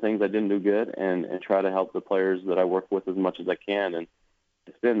learn from the things I didn't do good, and try to help the players that I work with as much as I can. And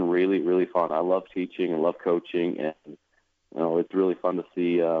it's been really, really fun. I love teaching and love coaching, and it's really fun to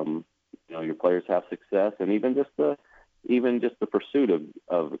see your players have success, and even just the pursuit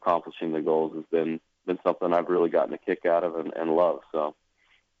of accomplishing the goals has been something I've really gotten a kick out of and love. So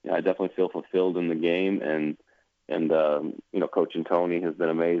I definitely feel fulfilled in the game, and coaching Tony has been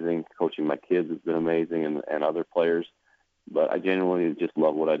amazing. Coaching my kids has been amazing, and other players. But I genuinely just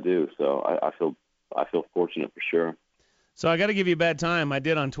love what I do. So I feel fortunate for sure. So I got to give you a bad time. I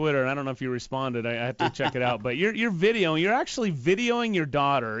did on Twitter, and I don't know if you responded. I have to check it out. But you're actually videoing your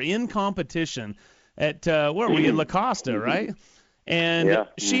daughter in competition at where were you? La Costa, right? And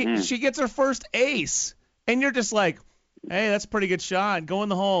she gets her first ace, and you're just like, Hey, that's a pretty good shot. Go in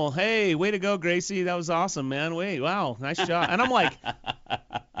the hole. Hey, way to go, Gracie. That was awesome, man. Wow, nice shot. And I'm like,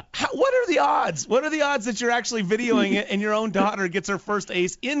 what are the odds? What are the odds that you're actually videoing it and your own daughter gets her first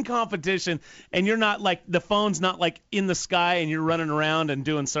ace in competition and you're not like, the phone's not like in the sky and you're running around and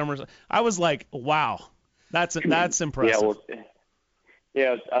doing somersaults? I was like, wow, that's impressive.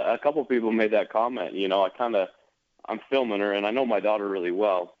 Yeah, a couple people made that comment. I'm filming her, and I know my daughter really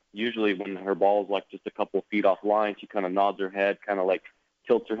well. Usually when her ball's like just a couple feet off line, she kind of nods her head, kind of like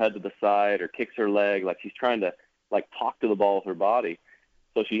tilts her head to the side or kicks her leg, like she's trying to like talk to the ball with her body.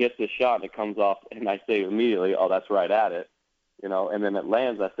 So she hits this shot and it comes off, and I say immediately, oh, that's right at it. And then it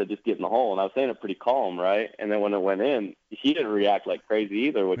lands. I said, just get in the hole. And I was saying it pretty calm, right? And then when it went in, she didn't react like crazy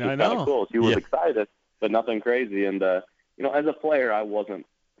either, which was kind of cool. She was excited, but nothing crazy. And, as a player, I wasn't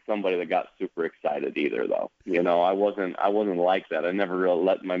somebody that got super excited either, though. I wasn't like that. I never really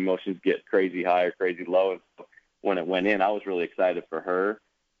let my emotions get crazy high or crazy low. And so when it went in, I was really excited for her.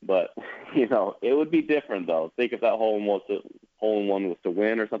 But, it would be different, though. Think if that hole in one was to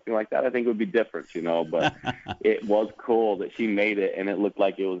win or something like that, I think it would be different, But it was cool that she made it, and it looked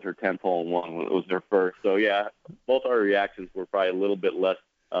like it was her 10th hole in one when it was her first. So, yeah, both our reactions were probably a little bit less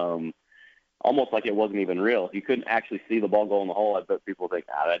almost like it wasn't even real. If you couldn't actually see the ball go in the hole, I bet people think,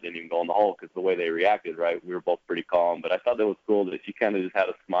 that didn't even go in the hole, because the way they reacted, right? We were both pretty calm. But I thought that was cool that she kind of just had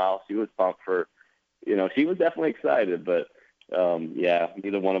a smile. She was pumped for, she was definitely excited. But,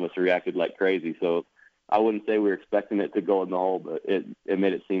 neither one of us reacted like crazy. So I wouldn't say we were expecting it to go in the hole, but it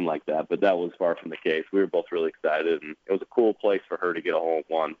made it seem like that. But that was far from the case. We were both really excited, and it was a cool place for her to get a hole in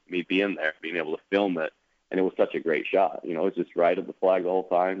one, me being there, being able to film it. And it was such a great shot. It was just right at the flag the whole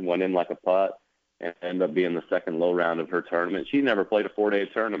time, went in like a putt, and ended up being the second low round of her tournament. She never played a 4-day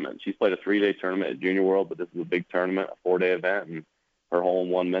tournament. She's played a 3-day tournament at Junior World, but this is a big tournament, a 4-day event, and her hole in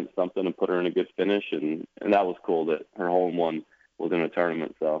one meant something and put her in a good finish. And that was cool that her hole in one was in a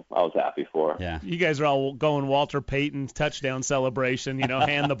tournament, so I was happy for her. Yeah. You guys are all going Walter Payton touchdown celebration,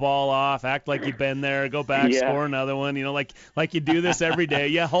 hand the ball off, act like you've been there, go back, score another one, like you do this every day.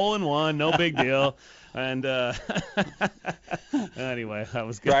 Yeah, hole in one, no big deal. And anyway, that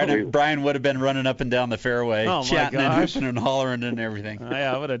was good. Brian would have been running up and down the fairway, chatting and hooping and hollering and everything.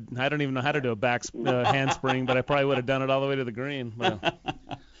 Yeah, I don't even know how to do a back handspring, but I probably would have done it all the way to the green. But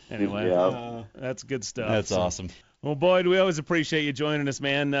anyway, that's good stuff. That's awesome. Well, Boyd, we always appreciate you joining us,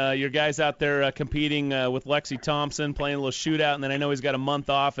 man. Your guys out there competing with Lexi Thompson, playing a little shootout, and then I know he's got a month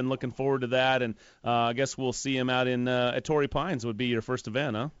off and looking forward to that. And I guess we'll see him out at Torrey Pines would be your first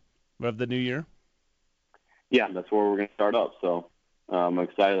event, huh, of the new year? Yeah, that's where we're going to start up. So I'm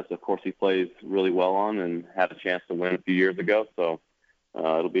excited. Of course, he plays really well on and had a chance to win a few years ago. So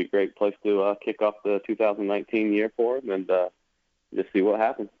it'll be a great place to kick off the 2019 year for him and just see what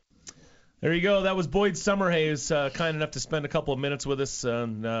happens. There you go. That was Boyd Summerhays, kind enough to spend a couple of minutes with us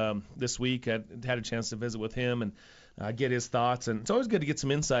this week. I had a chance to visit with him and get his thoughts. And it's always good to get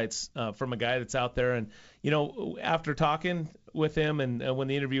some insights from a guy that's out there. And, after talking with him and when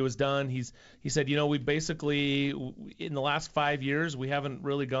the interview was done, he said, we basically, in the last 5 years, we haven't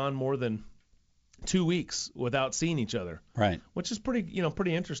really gone more than 2 weeks without seeing each other. Right. Which is pretty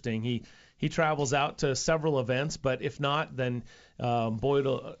interesting. He travels out to several events, but if not, then Tony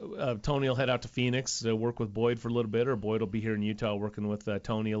will head out to Phoenix to work with Boyd for a little bit, or Boyd will be here in Utah working with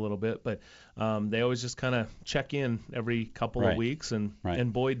Tony a little bit. But they always just kind of check in every couple of weeks, and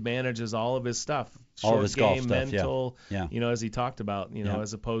Boyd manages all of his stuff, all of his game, golf mental, stuff, as he talked about,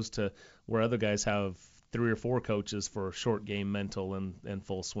 as opposed to where other guys have 3 or 4 coaches for short game, mental, and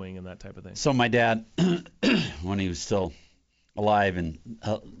full swing and that type of thing. So my dad, when he was still alive, and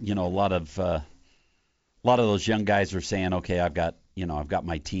a lot of those young guys are saying, okay, I've got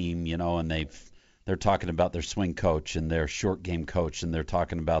my team, and they're talking about their swing coach and their short game coach, and they're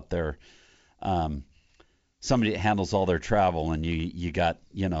talking about their somebody that handles all their travel, and you got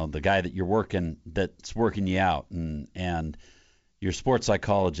the guy that that's working you out, and your sports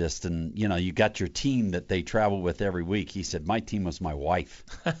psychologist, and you got your team that they travel with every week. He said, my team was my wife.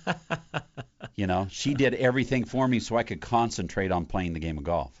 She did everything for me so I could concentrate on playing the game of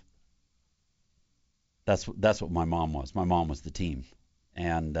golf. That's what my mom was. My mom was the team.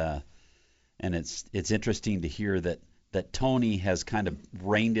 And it's interesting to hear that Tony has kind of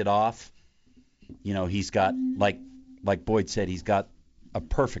reined it off. He's got, like Boyd said, he's got a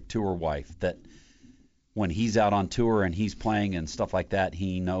perfect tour wife that when he's out on tour and he's playing and stuff like that,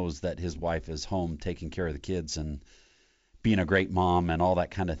 he knows that his wife is home taking care of the kids and being a great mom and all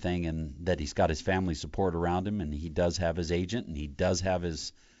that kind of thing, and that he's got his family support around him, and he does have his agent, and he does have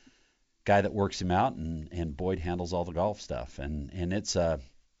his guy that works him out, and Boyd handles all the golf stuff. And it's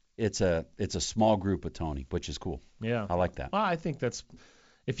it's a small group with Tony, which is cool. Yeah, I like that. Well, I think that's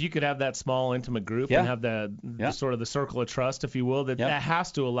if you could have that small intimate group and have the sort of the circle of trust, if you will, that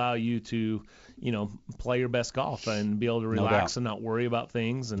has to allow you to, play your best golf and be able to relax and not worry about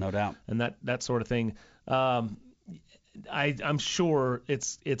things and no doubt and that sort of thing. I'm sure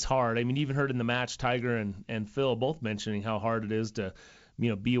it's hard. I mean, even heard in the match, Tiger and Phil both mentioning how hard it is to,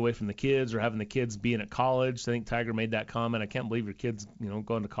 be away from the kids or having the kids being at college. I think Tiger made that comment. I can't believe your kids,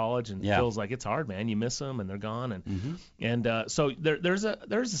 going to college. And Phil's like, it's hard, man. You miss them and they're gone. And so there's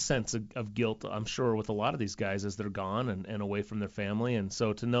a sense of guilt, I'm sure, with a lot of these guys as they're gone and away from their family. And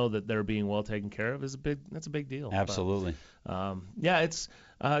so to know that they're being well taken care of that's a big deal. Absolutely. But, it's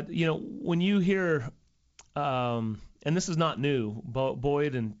when you hear. And this is not new.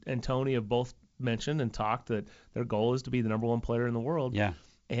 Boyd and Tony have both mentioned and talked that their goal is to be the number one player in the world. Yeah.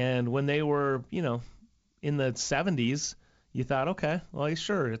 And when they were, in the 70s, you thought, okay, well,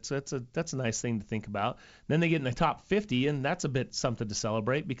 sure, that's a nice thing to think about. Then they get in the top 50, and that's a bit something to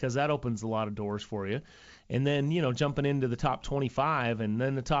celebrate because that opens a lot of doors for you. And then, jumping into the top 25 and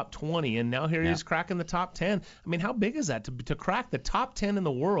then the top 20, and now here he's cracking the top 10. I mean, how big is that to crack the top 10 in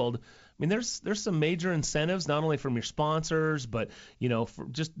the world? I mean, there's some major incentives, not only from your sponsors, but, for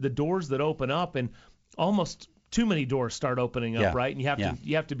just the doors that open up, and almost too many doors start opening up, right? And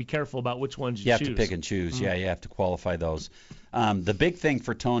you have to be careful about which ones you choose. You have to pick and choose. Mm-hmm. Yeah, you have to qualify those. The big thing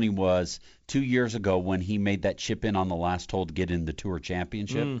for Tony was 2 years ago when he made that chip in on the last hole to get in the Tour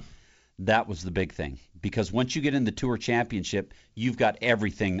Championship. That was the big thing, because once you get in the Tour Championship, you've got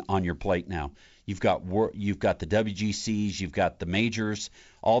everything on your plate now. You've got the WGCs, you've got the majors,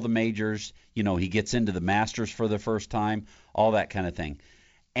 all the majors. He gets into the Masters for the first time, all that kind of thing.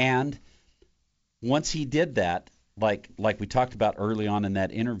 And once he did that, like we talked about early on in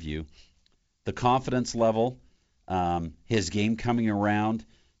that interview, the confidence level, his game coming around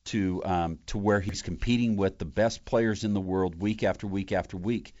to where he's competing with the best players in the world week after week after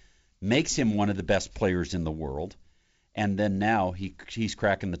week, makes him one of the best players in the world. And then now he's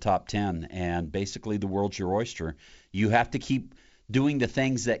cracking the top 10, and basically the world's your oyster. You have to keep doing the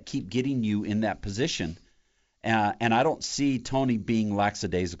things that keep getting you in that position. And I don't see Tony being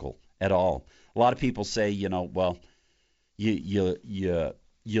lackadaisical at all. A lot of people say, well, you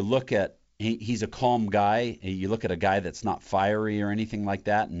look at he's a calm guy. You look at a guy that's not fiery or anything like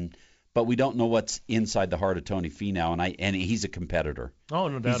that, but we don't know what's inside the heart of Tony Finau, and he's a competitor. Oh,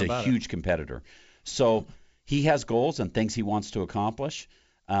 no doubt about it. He's a huge competitor. So he has goals and things he wants to accomplish,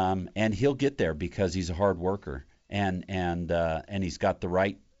 and he'll get there because he's a hard worker, and he's got the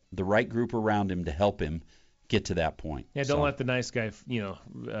right group around him to help him get to that point. Yeah, don't let the nice guy,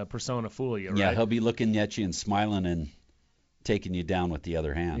 persona fool you. Right? Yeah, he'll be looking at you and smiling and taking you down with the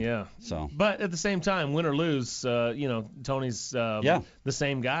other hand. Yeah. So, but at the same time, win or lose, Tony's the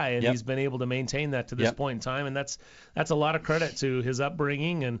same guy, and he's been able to maintain that to this point in time, and that's a lot of credit to his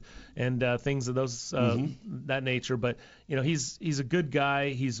upbringing and things of those that nature. But he's a good guy.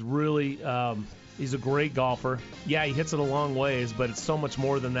 He's really he's a great golfer. Yeah, he hits it a long ways, but it's so much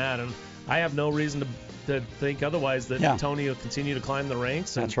more than that, and I have no reason to think otherwise that Tony will continue to climb the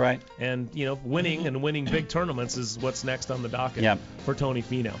ranks. That's right. And, winning big tournaments is what's next on the docket for Tony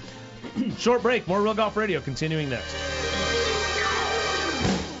Finau. Short break. More Real Golf Radio continuing next.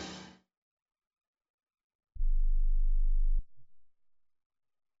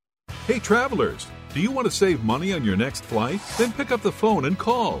 Hey, travelers, do you want to save money on your next flight? Then pick up the phone and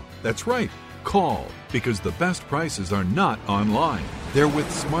call. That's right, call, because the best prices are not online. They're with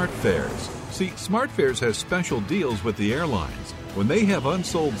SmartFares. See, SmartFares has special deals with the airlines. When they have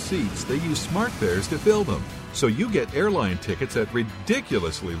unsold seats, they use SmartFares to fill them. So you get airline tickets at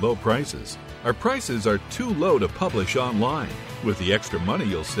ridiculously low prices. Our prices are too low to publish online. With the extra money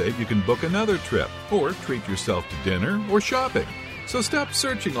you'll save, you can book another trip or treat yourself to dinner or shopping. So stop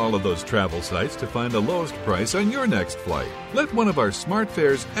searching all of those travel sites to find the lowest price on your next flight. Let one of our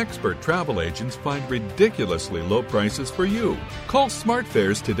SmartFares expert travel agents find ridiculously low prices for you. Call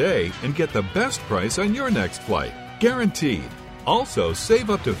SmartFares today and get the best price on your next flight. Guaranteed. Also, save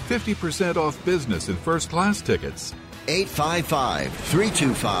up to 50% off business and first-class tickets.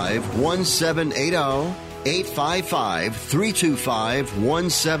 855-325-1780.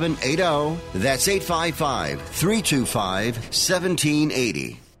 855-325-1780. That's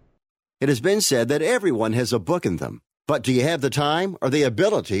 855-325-1780. It has been said that everyone has a book in them. But do you have the time or the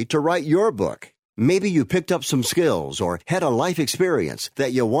ability to write your book? Maybe you picked up some skills or had a life experience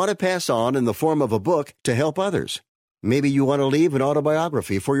that you want to pass on in the form of a book to help others. Maybe you want to leave an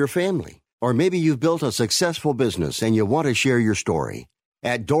autobiography for your family. Or maybe you've built a successful business and you want to share your story.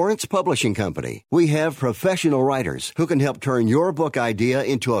 At Dorrance Publishing Company, we have professional writers who can help turn your book idea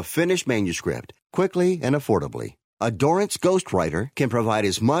into a finished manuscript quickly and affordably. A Dorrance ghostwriter can provide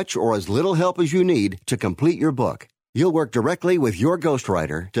as much or as little help as you need to complete your book. You'll work directly with your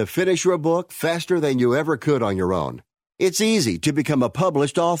ghostwriter to finish your book faster than you ever could on your own. It's easy to become a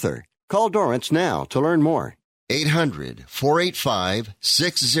published author. Call Dorrance now to learn more.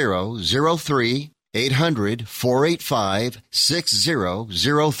 800-485-6003.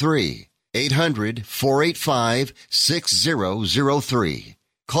 800-485-6003. 800-485-6003.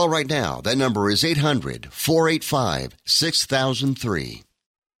 Call right now. That number is 800-485-6003.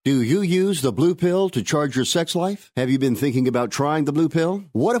 Do you use the Blue Pill to charge your sex life? Have you been thinking about trying the Blue Pill?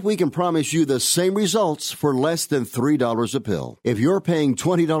 What if we can promise you the same results for less than $3 a pill? If you're paying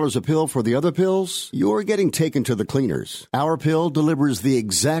 $20 a pill for the other pills, you're getting taken to the cleaners. Our pill delivers the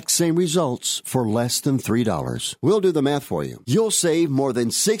exact same results for less than $3. We'll do the math for you. You'll save more than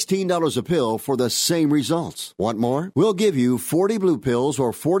 $16 a pill for the same results. Want more? We'll give you 40 blue pills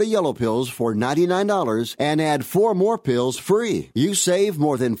or 40 yellow pills for $99 and add 4 more pills free. You save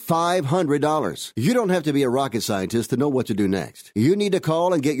more than $500. You don't have to be a rocket scientist to know what to do next. You need to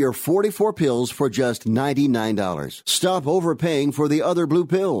call and get your 44 pills for just $99. Stop overpaying for the other blue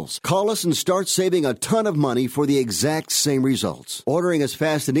pills. Call us and start saving a ton of money for the exact same results. Ordering is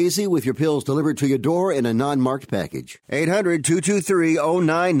fast and easy with your pills delivered to your door in a non-marked package.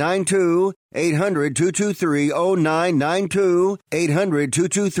 800-223-0992. 800-223-0992.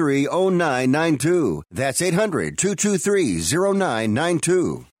 800-223-0992. That's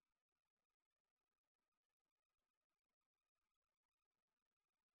 800-223-0992.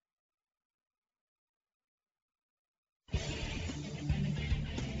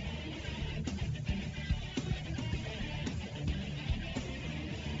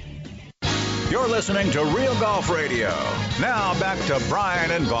 You're listening to Real Golf Radio. Now back to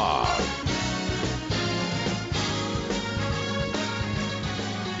Brian and Bob.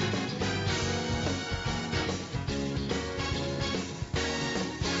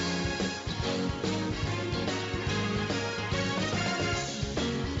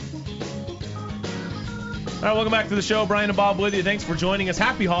 All right, welcome back to the show. Brian and Bob with you. Thanks for joining us.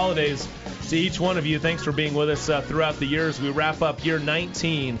 Happy holidays to each one of you. Thanks for being with us throughout the years. We wrap up year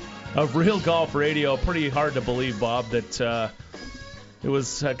 19 of Real Golf Radio. Pretty hard to believe, Bob, that it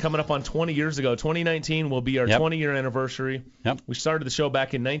was coming up on 20 years ago. 2019 will be our 20-year anniversary. Yep. We started the show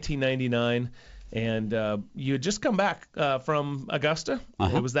back in 1999, and you had just come back from Augusta.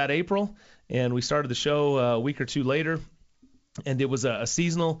 Uh-huh. It was that April, and we started the show a week or two later, and it was a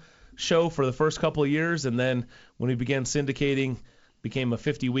seasonal show for the first couple of years, and then when we began syndicating, became a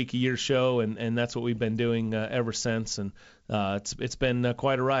 50-week-a-year show, and that's what we've been doing ever since. And it's been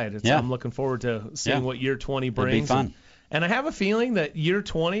quite a ride. I'm looking forward to seeing what year 20 brings. It'll be fun. And I have a feeling that year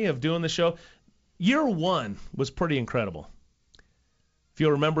 20 of doing the show, year 1 was pretty incredible. If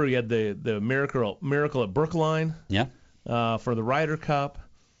you'll remember, we had the miracle at Brookline for the Ryder Cup.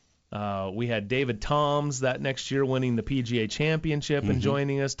 We had David Toms that next year winning the PGA Championship and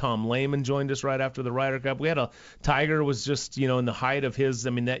joining us. Tom Lehman joined us right after the Ryder Cup. We had Tiger was just, in the height of his,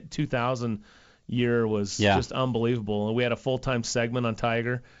 that 2000 year was just unbelievable. And we had a full-time segment on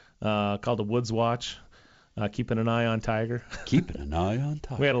Tiger called the Woods Watch, keeping an eye on Tiger. Keeping an eye on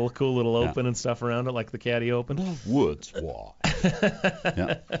Tiger. We had a cool little open and stuff around it, like the Caddy Open. The Woods Watch.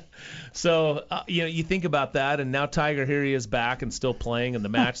 So, you think about that, and now Tiger, here he is back and still playing in the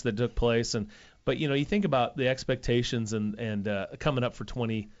match that took place. But you think about the expectations and coming up for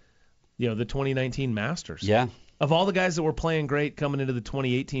the 2019 Masters. Yeah. Of all the guys that were playing great coming into the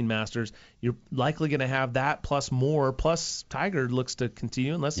 2018 Masters, you're likely going to have that plus more. Plus, Tiger looks to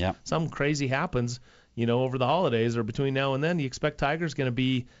continue unless something crazy happens. Over the holidays or between now and then, you expect Tiger's going to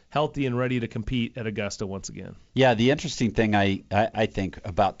be healthy and ready to compete at Augusta once again. Yeah, the interesting thing I think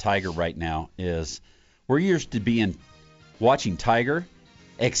about Tiger right now is we're used to watching Tiger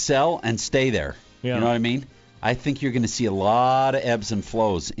excel and stay there. Yeah. You know what I mean? I think you're going to see a lot of ebbs and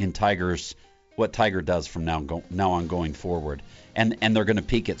flows in what Tiger does from now on going forward. And they're going to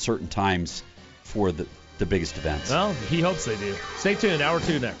peak at certain times for the biggest events. Well, he hopes they do. Stay tuned. Hour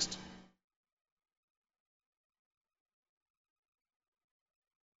 2 next.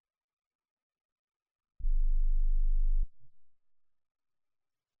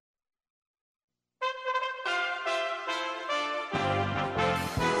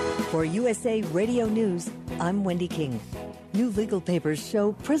 For USA Radio News, I'm Wendy King. New legal papers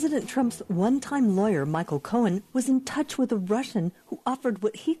show President Trump's one-time lawyer, Michael Cohen, was in touch with a Russian who offered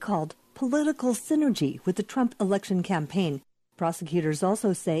what he called political synergy with the Trump election campaign. Prosecutors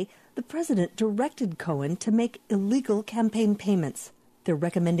also say the president directed Cohen to make illegal campaign payments. They're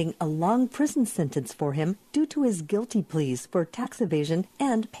recommending a long prison sentence for him due to his guilty pleas for tax evasion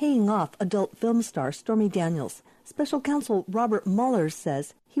and paying off adult film star Stormy Daniels. Special counsel Robert Mueller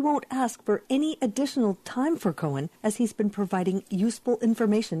says he won't ask for any additional time for Cohen as he's been providing useful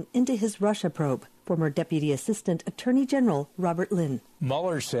information into his Russia probe. Former Deputy Assistant Attorney General Robert Lynn.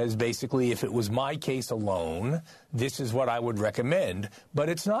 Mueller says basically if it was my case alone, this is what I would recommend. But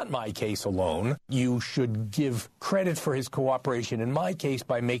it's not my case alone. You should give credit for his cooperation in my case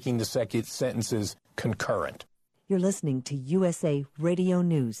by making the second sentences concurrent. You're listening to USA Radio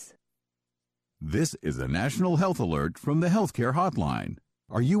News. This is a national health alert from the Healthcare Hotline.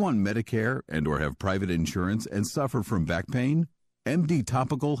 Are you on Medicare and or have private insurance and suffer from back pain? MD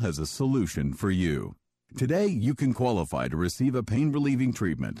Topical has a solution for you. Today, you can qualify to receive a pain-relieving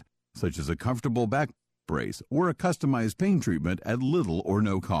treatment, such as a comfortable back brace or a customized pain treatment at little or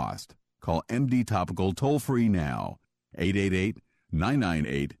no cost. Call MD Topical toll-free now,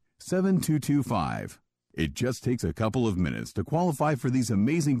 888-998-7225. It just takes a couple of minutes to qualify for these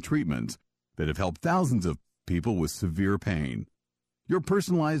amazing treatments that have helped thousands of people with severe pain. Your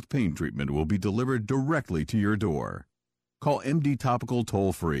personalized pain treatment will be delivered directly to your door. Call MD Topical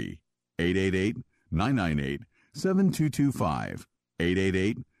toll-free, 888-998-7225,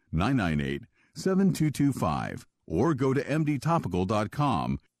 888-998-7225, or go to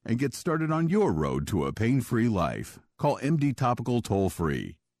mdtopical.com and get started on your road to a pain-free life. Call MD Topical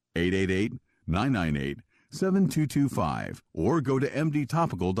toll-free, 888-998-7225, or go to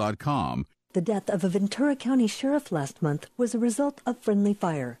mdtopical.com. The death of a Ventura County sheriff last month was a result of friendly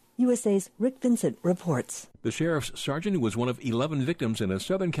fire. USA's Rick Vincent reports. The sheriff's sergeant, who was one of 11 victims in a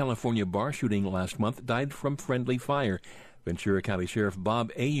Southern California bar shooting last month, died from friendly fire. Ventura County Sheriff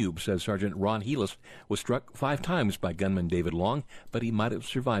Bob Ayub says Sergeant Ron Helis was struck 5 times by gunman David Long, but he might have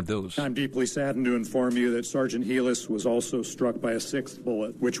survived those. I'm deeply saddened to inform you that Sergeant Helis was also struck by a 6th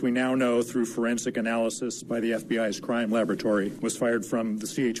bullet, which we now know through forensic analysis by the FBI's crime laboratory was fired from the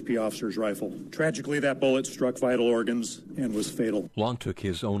CHP officer's rifle. Tragically, that bullet struck vital organs and was fatal. Long took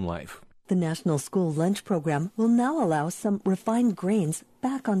his own life. The National School Lunch Program will now allow some refined grains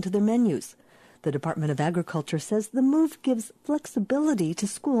back onto their menus. The Department of Agriculture says the move gives flexibility to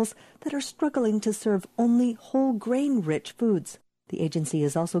schools that are struggling to serve only whole grain-rich foods. The agency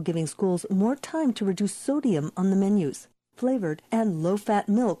is also giving schools more time to reduce sodium on the menus. Flavored and low-fat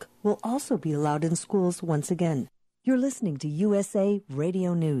milk will also be allowed in schools once again. You're listening to USA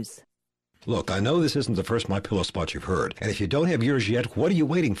Radio News. Look, I know this isn't the first MyPillow spot you've heard, and if you don't have yours yet, what are you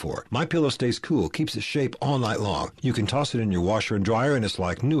waiting for? MyPillow stays cool, keeps its shape all night long. You can toss it in your washer and dryer, and it's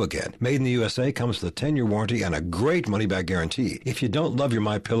like new again. Made in the USA, comes with a 10-year warranty and a great money-back guarantee. If you don't love your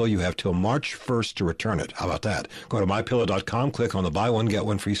MyPillow, you have till March 1st to return it. How about that? Go to MyPillow.com, click on the buy one, get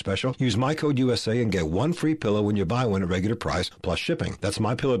one free special. Use my code USA and get one free pillow when you buy one at regular price, plus shipping. That's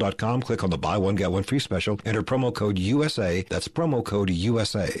MyPillow.com, click on the buy one, get one free special. Enter promo code USA. That's promo code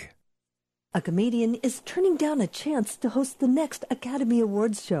USA. A comedian is turning down a chance to host the next Academy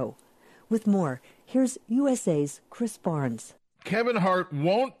Awards show. With more, here's USA's Chris Barnes. Kevin Hart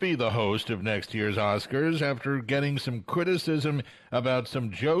won't be the host of next year's Oscars after getting some criticism about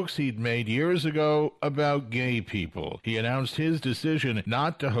some jokes he'd made years ago about gay people. He announced his decision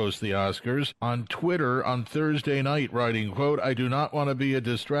not to host the Oscars on Twitter on Thursday night, writing, quote, "I do not want to be a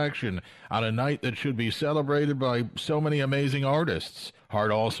distraction on a night that should be celebrated by so many amazing artists." Hart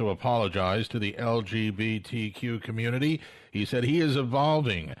also apologized to the LGBTQ community. He said he is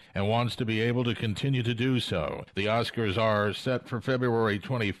evolving and wants to be able to continue to do so. The Oscars are set for February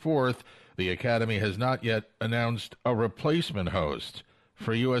 24th. The Academy has not yet announced a replacement host.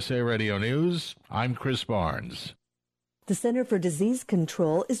 For USA Radio News, I'm Chris Barnes. The Center for Disease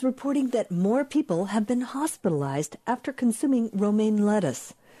Control is reporting that more people have been hospitalized after consuming romaine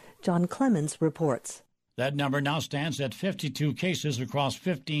lettuce. John Clemens reports. That number now stands at 52 cases across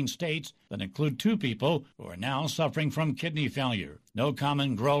 15 states that include 2 people who are now suffering from kidney failure. No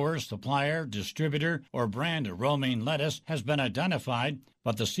common grower, supplier, distributor, or brand of romaine lettuce has been identified,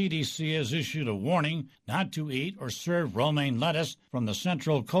 but the CDC has issued a warning not to eat or serve romaine lettuce from the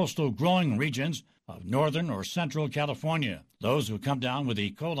central coastal growing regions of northern or central California. Those who come down with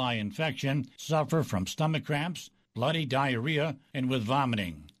E. coli infection suffer from stomach cramps, bloody diarrhea, and with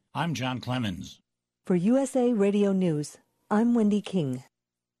vomiting. I'm John Clemens. For USA Radio News, I'm Wendy King.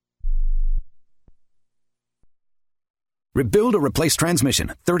 Rebuild or replace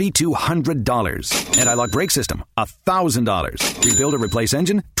transmission, $3,200. Anti-lock brake system, $1,000. Rebuild or replace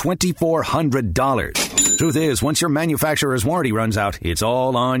engine, $2,400. Truth is, once your manufacturer's warranty runs out, it's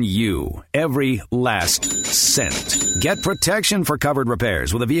all on you. Every last cent. Get protection for covered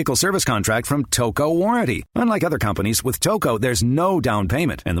repairs with a vehicle service contract from Toco Warranty. Unlike other companies, with Toco, there's no down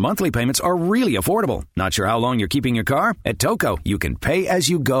payment, and the monthly payments are really affordable. Not sure how long you're keeping your car? At Toco, you can pay as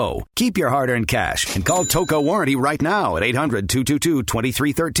you go. Keep your hard-earned cash and call Toco Warranty right now at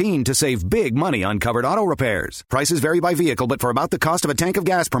 800-222-2313 to save big money on covered auto repairs. Prices vary by vehicle, but for about the cost of a tank of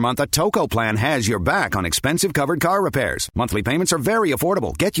gas per month, a Toco plan has your back on expensive covered car repairs. Monthly payments are very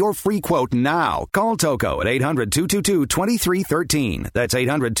affordable. Get your free quote now. Call Toco at 800-222-2313. That's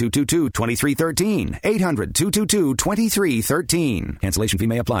 800-222-2313. 800-222-2313. Cancellation fee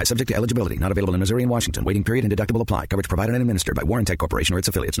may apply. Subject to eligibility. Not available in Missouri and Washington. Waiting period and deductible apply. Coverage provided and administered by Warrantech Corporation or its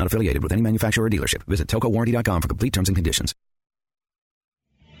affiliates. Not affiliated with any manufacturer or dealership. Visit TocoWarranty.com for complete terms and conditions.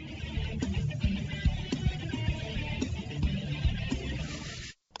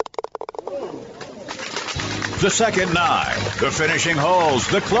 The second nine, the finishing holes,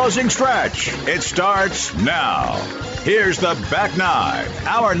 the closing stretch. It starts now. Here's the back nine,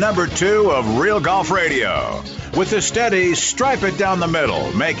 hour number 2 of Real Golf Radio. With the steady, stripe it down the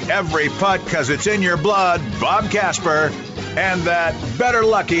middle, make every putt 'cause it's in your blood, Bob Casper, and that better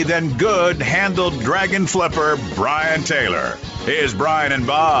lucky than good handled dragon flipper, Brian Taylor. Here's Brian and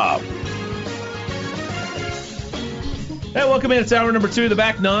Bob. Hey, welcome in. It's hour number 2, the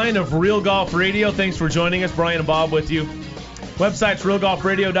back nine of Real Golf Radio. Thanks for joining us. Brian and Bob with you. Website's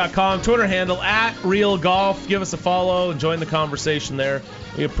realgolfradio.com. Twitter handle @RealGolf. Give us a follow and join the conversation there.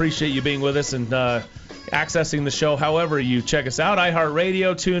 We appreciate you being with us and accessing the show however you check us out.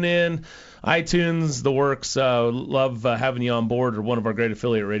 iHeartRadio, TuneIn, iTunes, the works. Love having you on board, or one of our great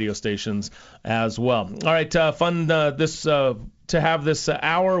affiliate radio stations as well. All right, fun to have this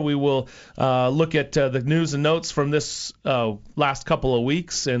hour. We will look at the news and notes from this last couple of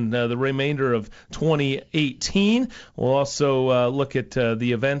weeks and the remainder of 2018. We'll also look at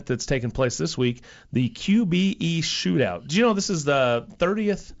the event that's taken place this week, the QBE Shootout. Do you know this is the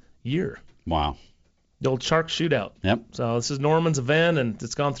 30th year? Wow. The old Shark Shootout. Yep. So this is Norman's event, and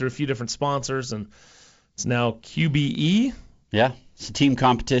it's gone through a few different sponsors, and it's now QBE. Yeah, it's a team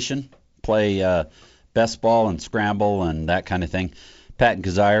competition. Play best ball and scramble and that kind of thing. Pat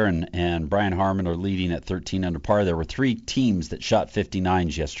Kazire and Brian Harmon are leading at 13 under par. There were 3 teams that shot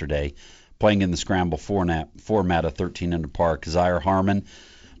 59s yesterday, playing in the scramble format of 13 under par. Kazire, Harmon,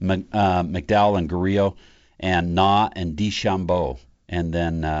 McDowell and Guerrillo, and Na and DeChambeau. And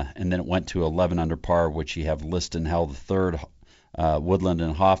then it went to 11 under par, which you have Liston Hell III, Woodland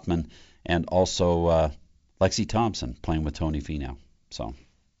and Hoffman, and also Lexi Thompson playing with Tony Finau. So.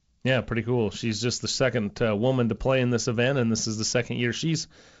 Yeah, pretty cool. She's just the second woman to play in this event, and this is the second year she's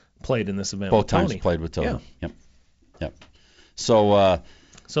played in this event. Both times Tony. Played with Tony. Yeah. Yep. So.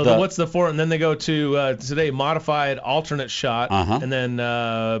 What's the fourth? And then they go to today modified alternate shot, and then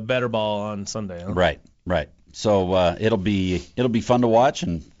better ball on Sunday. Huh? Right. So it'll be fun to watch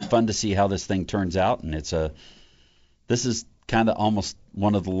and fun to see how this thing turns out. And this is kind of almost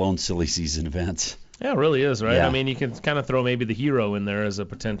one of the lone silly season events. Yeah, it really is, right? Yeah. I mean, you can kind of throw maybe the Hero in there as a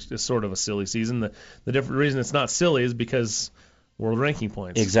potential, sort of a silly season. The different reason it's not silly is because world ranking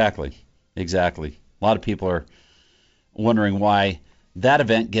points. Exactly. A lot of people are wondering why that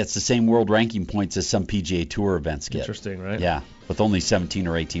event gets the same world ranking points as some PGA Tour events get. Interesting, right? Yeah, with only 17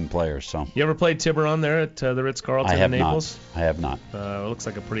 or 18 players. So. You ever played Tiburon there at the Ritz-Carlton in Naples? I have not. It looks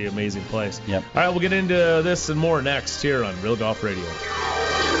like a pretty amazing place. Yep. All right, we'll get into this and more next here on Real Golf Radio.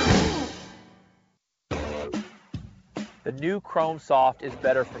 The new Chrome Soft is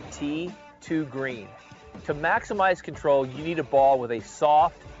better from tee to green. To maximize control, you need a ball with a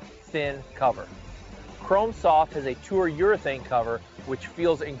soft, thin cover. Chrome Soft has a Tour urethane cover, which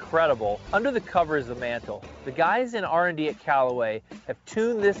feels incredible. Under the cover is the mantle. The guys in R&D at Callaway have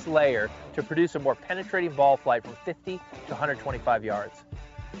tuned this layer to produce a more penetrating ball flight from 50 to 125 yards.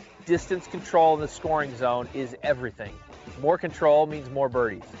 Distance control in the scoring zone is everything. More control means more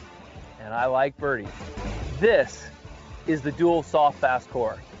birdies. And I like birdies. This is the dual soft fast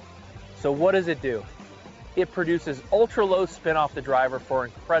core. So what does it do? It produces ultra low spin off the driver for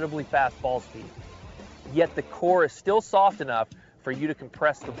incredibly fast ball speed. Yet the core is still soft enough for you to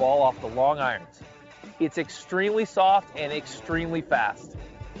compress the ball off the long irons. It's extremely soft and extremely fast.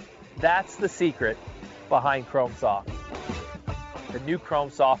 That's the secret behind Chrome Soft. The new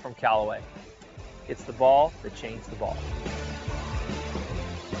Chrome Soft from Callaway. It's the ball that changed the ball.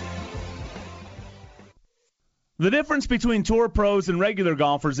 The difference between tour pros and regular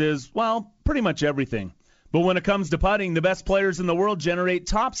golfers is, well, pretty much everything. But when it comes to putting, the best players in the world generate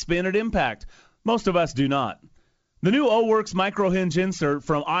top spin at impact. Most of us do not. The new O-Works micro hinge insert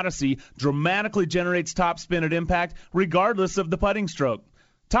from Odyssey dramatically generates top spin at impact regardless of the putting stroke.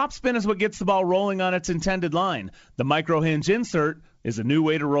 Top spin is what gets the ball rolling on its intended line. The micro hinge insert is a new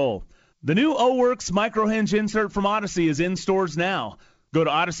way to roll. The new O-Works micro hinge insert from Odyssey is in stores now. Go to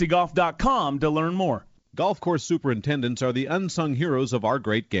odysseygolf.com to learn more. Golf course superintendents are the unsung heroes of our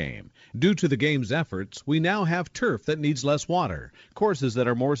great game. Due to the game's efforts, we now have turf that needs less water, courses that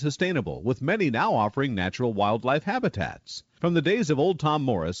are more sustainable, with many now offering natural wildlife habitats. From the days of old Tom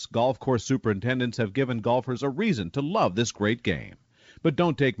Morris, golf course superintendents have given golfers a reason to love this great game. But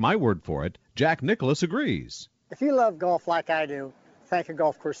don't take my word for it. Jack Nicklaus agrees. If you love golf like I do, thank your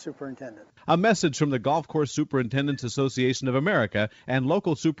golf course superintendent. A message from the Golf Course Superintendents Association of America and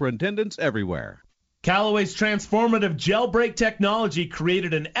local superintendents everywhere. Callaway's transformative gel brake technology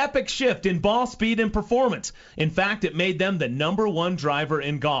created an epic shift in ball speed and performance. In fact, it made them the #1 driver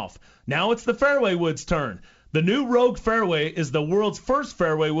in golf. Now it's the fairway wood's turn. The new Rogue Fairway is the world's first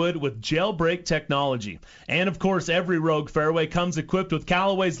fairway wood with gel brake technology. And of course, every Rogue Fairway comes equipped with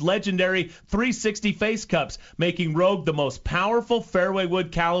Callaway's legendary 360 face cups, making Rogue the most powerful fairway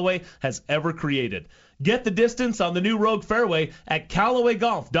wood Callaway has ever created. Get the distance on the new Rogue Fairway at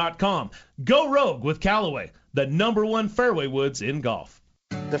CallawayGolf.com. Go Rogue with Callaway, the #1 fairway woods in golf.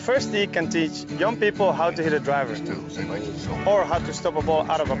 The first tee can teach young people how to hit a driver or how to stop a ball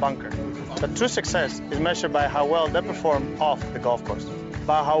out of a bunker. But true success is measured by how well they perform off the golf course,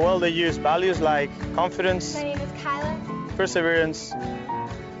 by how well they use values like confidence, perseverance,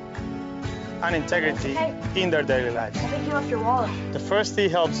 and integrity in their daily lives. I think you left your wallet. The first tee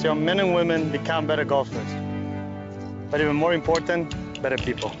helps young men and women become better golfers, but even more important, better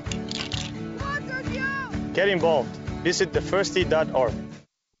people. Get involved. Visit thefirsttee.org.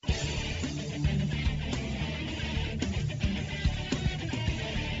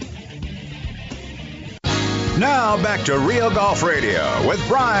 Now back to Real Golf Radio with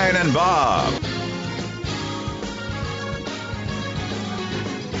Brian and Bob.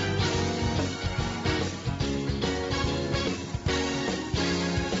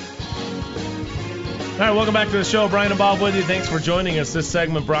 All right, welcome back to the show. Brian and Bob with you. Thanks for joining us. This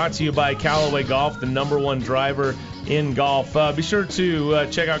segment brought to you by Callaway Golf, the #1 driver in golf. Be sure to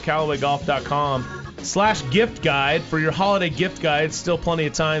check out CallawayGolf.com/gift guide for your holiday gift guide. Still plenty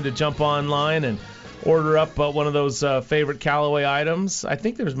of time to jump online and order up one of those favorite Callaway items. I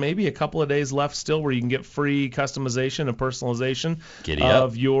think there's maybe a couple of days left still where you can get free customization and personalization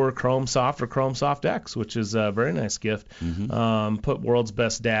of your Chrome Soft or Chrome Soft X, which is a very nice gift. Mm-hmm. Put World's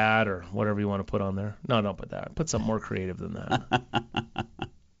Best Dad or whatever you want to put on there. No, don't put that. Put something more creative than that.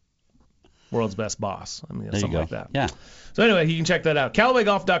 World's Best Boss. I mean, something like that. Yeah. So anyway, you can check that out.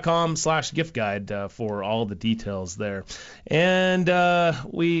 CallawayGolf.com/gift guide for all the details there. And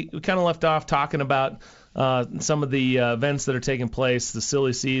we kind of left off talking about some of the events that are taking place, the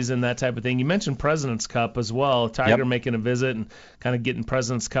silly season, that type of thing. You mentioned President's Cup as well. Tiger making a visit and kind of getting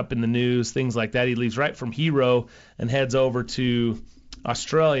President's Cup in the news, things like that. He leaves right from Hero and heads over to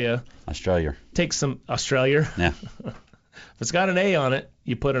Australia. Takes some Australia. Yeah. If it's got an A on it,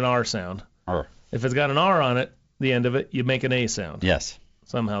 you put an R sound. If it's got an R on it, the end of it, you make an A sound. Yes.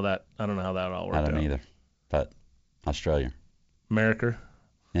 Somehow I don't know how that all worked out. I don't either. But Australia. America.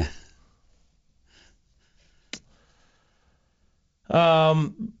 Yeah.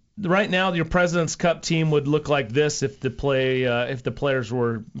 Right now, your President's Cup team would look like this if the players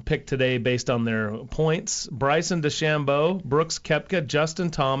were picked today based on their points. Bryson DeChambeau, Brooks Koepka,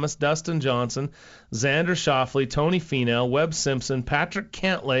 Justin Thomas, Dustin Johnson, Xander Schauffele, Tony Finau, Webb Simpson, Patrick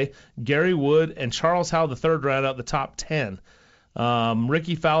Cantlay, Gary Wood, and Charles Howell III round out the top 10.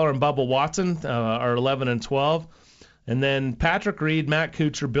 Ricky Fowler and Bubba Watson are 11 and 12. And then Patrick Reed, Matt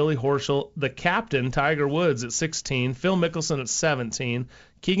Kuchar, Billy Horschel, the captain, Tiger Woods at 16, Phil Mickelson at 17,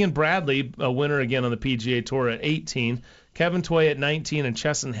 Keegan Bradley, a winner again on the PGA Tour at 18, Kevin Tway at 19, and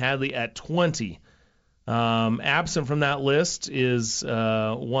Chesson Hadley at 20. Absent from that list is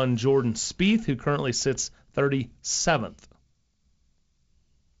one Jordan Spieth, who currently sits 37th.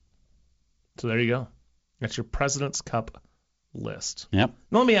 So there you go. That's your President's Cup list. Yep.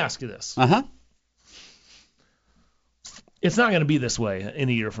 Now let me ask you this. It's not going to be this way in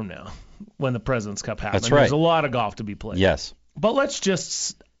a year from now when the President's Cup happens. That's right. There's a lot of golf to be played. Yes. But let's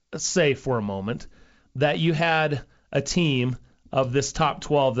just say for a moment that you had a team of this top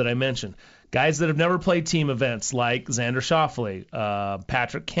 12 that I mentioned. Guys that have never played team events like Xander Schauffele,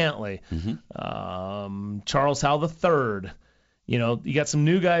 Patrick Cantlay, Charles Howell III. You know, you got some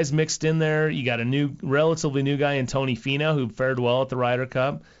new guys mixed in there. You got a relatively new guy in Tony Finau who fared well at the Ryder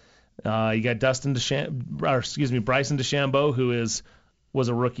Cup. You got Bryson DeChambeau, who was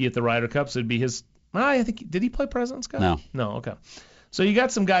a rookie at the Ryder Cup, so it'd be his. I think did he play President's Cup? No. Okay. So you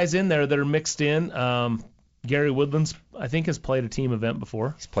got some guys in there that are mixed in. Gary Woodlands, I think, has played a team event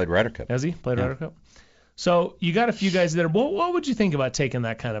before. He's played Ryder Cup. Has he played Ryder Cup? So you got a few guys there. What would you think about taking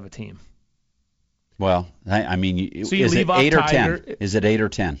that kind of a team? Well, I mean, so you is leave it off 8 or Tiger. 10? Is it 8 or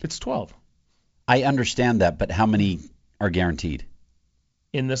 10? It's 12. I understand that, but how many are guaranteed?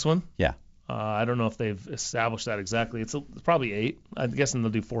 In this one? Yeah. I don't know if they've established that exactly. It's probably 8. I'm guessing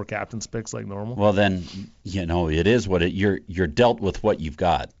they'll do 4 captains picks like normal. Well, then, it is what you're dealt with what you've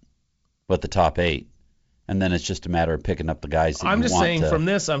got, with the top 8, and then it's just a matter of picking up the guys that I'm you just want saying to. from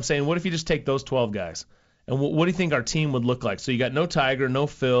this, I'm saying, what if you just take those 12 guys? And what do you think our team would look like? So you got no Tiger, no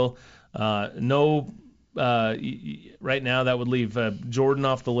Phil, right now that would leave Jordan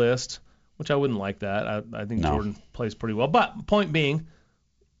off the list, which I wouldn't like that. I think Jordan plays pretty well. But point being,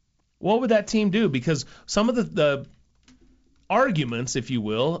 what would that team do? Because some of the arguments, if you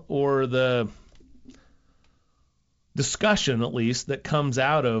will, or the discussion at least that comes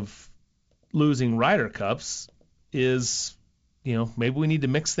out of losing Ryder Cups is, maybe we need to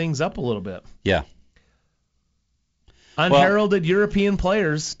mix things up a little bit. Yeah. Unheralded European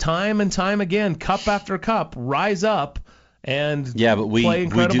players, time and time again, cup after cup, rise up and play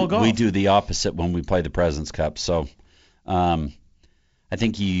incredible golf. We do the opposite when we play the President's Cup. So I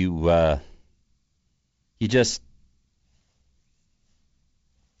think you just,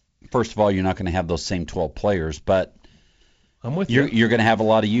 first of all, you're not going to have those same 12 players, but I'm with you. You're going to have a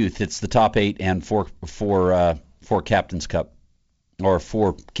lot of youth. It's the top 8 and four Captain's Cup or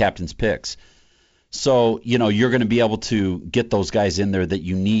 4 Captain's picks. So, you're going to be able to get those guys in there that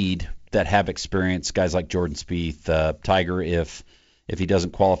you need that have experience, guys like Jordan Spieth, Tiger, if he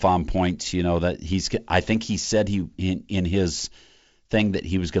doesn't qualify on points, that I think he said in his thing that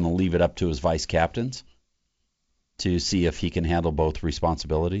he was going to leave it up to his vice captains to see if he can handle both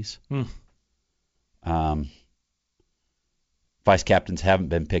responsibilities. Vice captains haven't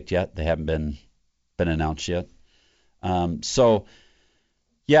been picked yet. They haven't been announced yet.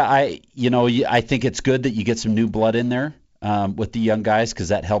 Yeah, I think it's good that you get some new blood in there with the young guys because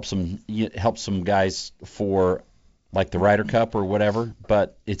that helps some guys for like the Ryder Cup or whatever.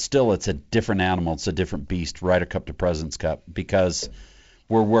 But it's a different animal. It's a different beast, Ryder Cup to President's Cup, because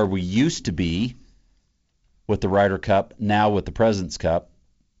we're where we used to be with the Ryder Cup, now with the President's Cup,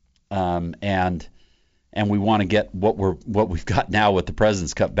 and we want to get what we've got now with the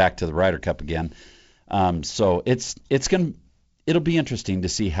President's Cup back to the Ryder Cup again. So it'll be interesting to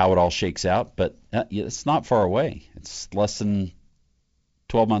see how it all shakes out, but it's not far away. It's less than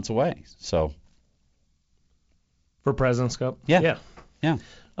 12 months away. So for President's Cup, yeah.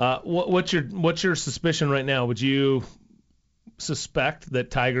 What's your suspicion right now? Would you suspect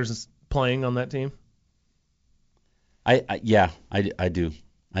that Tiger's playing on that team? I do.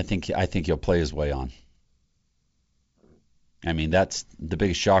 I think he'll play his way on. I mean, that's the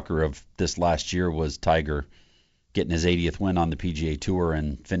biggest shocker of this last year was Tiger getting his 80th win on the PGA Tour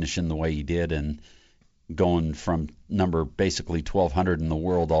and finishing the way he did and going from number basically 1,200 in the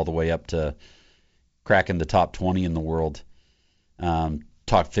world all the way up to cracking the top 20 in the world,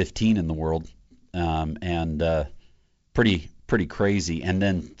 top 15 in the world, and pretty crazy. And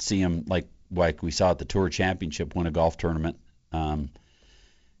then see him like we saw at the Tour Championship win a golf tournament, and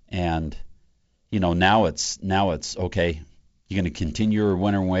now it's okay. You're going to continue your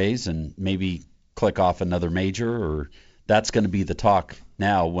winning ways and maybe click off another major, or that's going to be the talk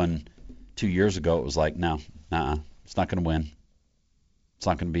now, when 2 years ago it was like, no, it's not going to win. It's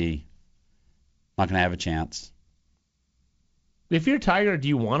not going to have a chance. If you're Tiger, do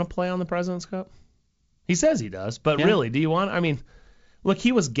you want to play on the President's Cup? He says he does, but really, do you want? I mean, look,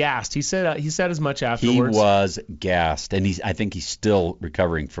 he was gassed. He said as much afterwards. He was gassed, and I think he's still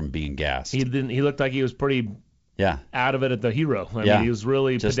recovering from being gassed. He looked like he was pretty out of it at the Hero. I mean, he was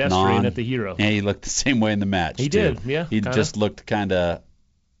really just pedestrian at the Hero. Yeah, he looked the same way in the match. He too. did, yeah. He just looked kind of,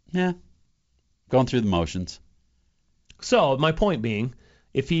 going through the motions. So my point being,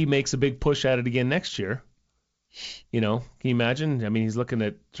 if he makes a big push at it again next year, can you imagine? I mean, he's looking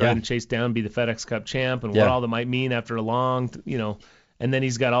at trying to chase down, be the FedEx Cup champ, and what all that might mean after a long, and then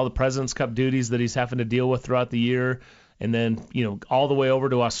he's got all the President's Cup duties that he's having to deal with throughout the year, and then, all the way over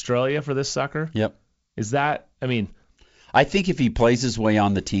to Australia for this sucker. Yep. Is that, I think if he plays his way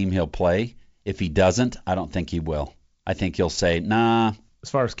on the team, he'll play. If he doesn't, I don't think he will. I think he'll say, nah. As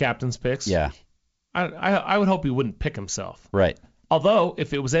far as captain's picks? Yeah. I would hope he wouldn't pick himself. Right. Although,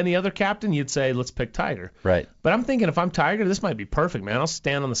 if it was any other captain, you'd say, let's pick Tiger. Right. But I'm thinking if I'm Tiger, this might be perfect, man. I'll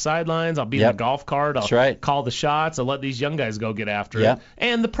stand on the sidelines. I'll be in the golf cart. I'll call the shots. I'll let these young guys go get after it.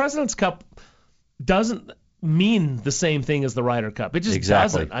 And the President's Cup doesn't mean the same thing as the Ryder Cup. It just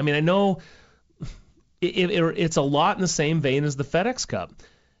doesn't. I mean, I know it's a lot in the same vein as the FedEx Cup.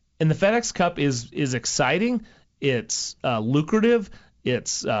 And the FedEx Cup is exciting. It's lucrative.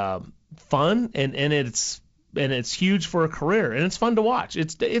 It's fun. And it's huge for a career, and it's fun to watch.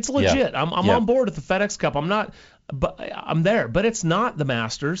 It's legit. I'm on board with the FedEx Cup. I'm there, but it's not the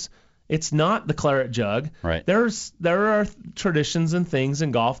Masters. It's not the Claret Jug. Right. There are traditions and things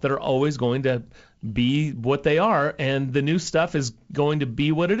in golf that are always going to be what they are, and the new stuff is going to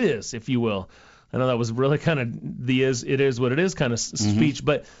be what it is, if you will. I know that was really kind of it is what it is kind of speech,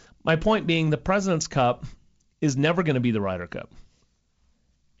 but my point being the President's Cup is never going to be the Ryder Cup.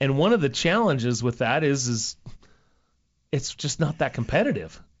 And one of the challenges with that is it's just not that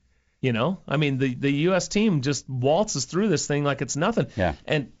competitive. You know? I mean, the U.S. team just waltzes through this thing like it's nothing. Yeah.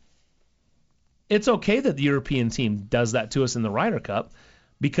 And it's okay that the European team does that to us in the Ryder Cup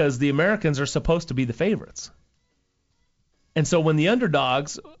because the Americans are supposed to be the favorites. And so when the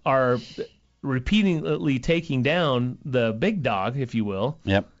underdogs are repeatedly taking down the big dog, if you will,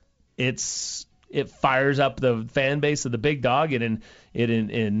 it fires up the fan base of the big dog, and it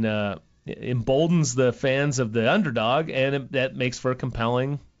emboldens the fans of the underdog, and that makes for a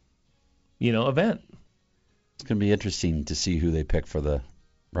compelling, event. It's going to be interesting to see who they pick for the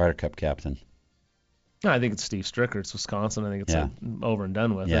Ryder Cup captain. I think it's Steve Stricker. It's Wisconsin. I think it's over and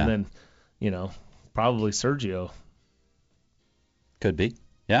done with. Yeah. And then, probably Sergio. Could be.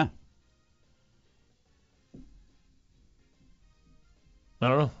 Yeah. I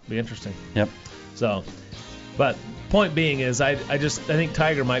don't know. Be interesting. Yep. So, but point being is I think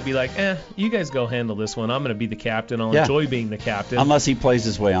Tiger might be like, you guys go handle this one. I'm going to be the captain. I'll enjoy being the captain. Unless he plays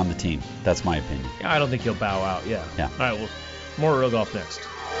his way on the team. That's my opinion. I don't think he'll bow out. Yeah. All right, well, more Real Golf next.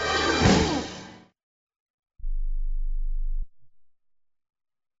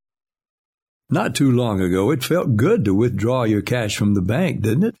 Not too long ago, it felt good to withdraw your cash from the bank,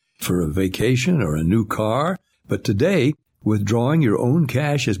 didn't it? For a vacation or a new car. But today, withdrawing your own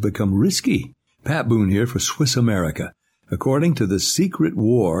cash has become risky. Pat Boone here for Swiss America. According to The Secret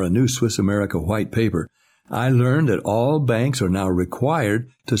War, a new Swiss America white paper, I learned that all banks are now required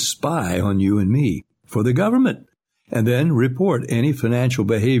to spy on you and me for the government, and then report any financial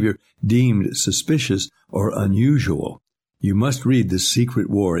behavior deemed suspicious or unusual. You must read The Secret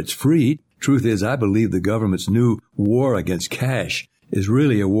War. It's free. Truth is, I believe the government's new war against cash is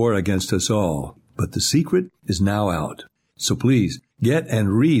really a war against us all. But the secret is now out. So please, get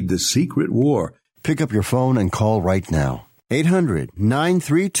and read The Secret War. Pick up your phone and call right now.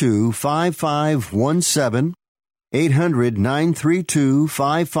 800-932-5517.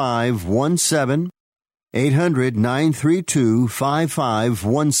 800-932-5517.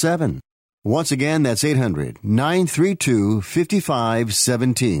 800-932-5517. Once again, that's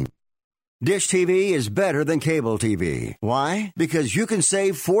 800-932-5517. Dish TV is better than cable TV. Why? Because you can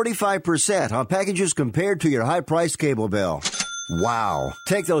save 45% on packages compared to your high-priced cable bill. Wow.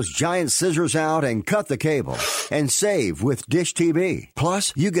 Take those giant scissors out and cut the cable and save with Dish TV.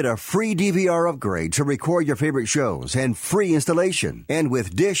 Plus, you get a free DVR upgrade to record your favorite shows and free installation. And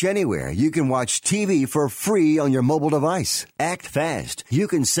with Dish Anywhere, you can watch TV for free on your mobile device. Act fast. You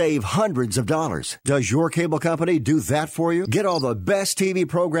can save hundreds of dollars. Does your cable company do that for you? Get all the best TV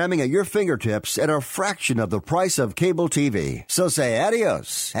programming at your fingertips at a fraction of the price of cable TV. So say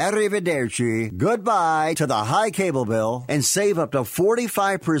adios, arrivederci, goodbye to the high cable bill and save up to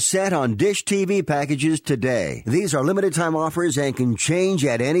 45% on Dish TV packages today. These are limited time offers and can change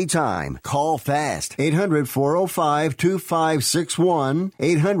at any time. Call fast. 800-405-2561.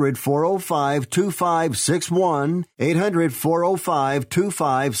 800-405-2561.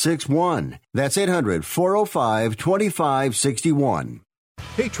 800-405-2561. That's 800-405-2561.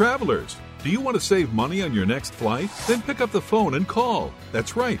 Hey, travelers, do you want to save money on your next flight? Then pick up the phone and call.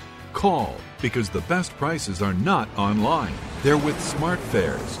 That's right. Call, because the best prices are not online. They're with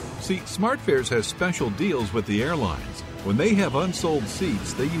SmartFares. See, SmartFares has special deals with the airlines. When they have unsold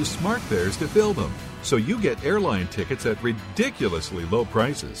seats, they use SmartFares to fill them. So you get airline tickets at ridiculously low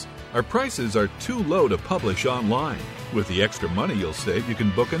prices. Our prices are too low to publish online. With the extra money you'll save, you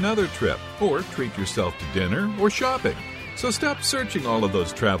can book another trip or treat yourself to dinner or shopping. So stop searching all of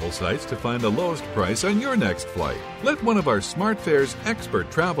those travel sites to find the lowest price on your next flight. Let one of our SmartFares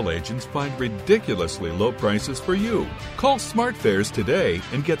expert travel agents find ridiculously low prices for you. Call SmartFares today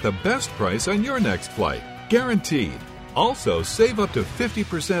and get the best price on your next flight. Guaranteed. Also, save up to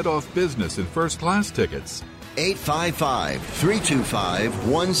 50% off business and first class tickets.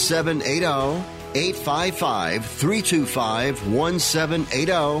 855-325-1780.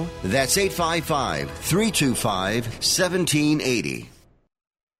 855-325-1780. That's 855-325-1780.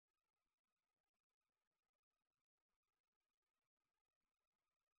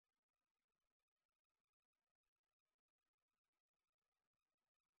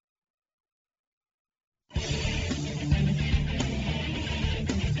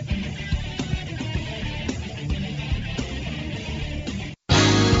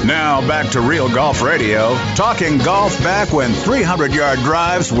 Now back to Real Golf Radio, talking golf back when 300-yard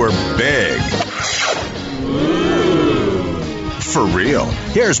drives were big. For real.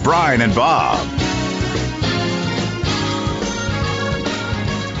 Here's Brian and Bob.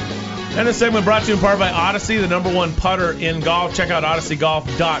 And this segment brought to you in part by Odyssey, the #1 putter in golf. Check out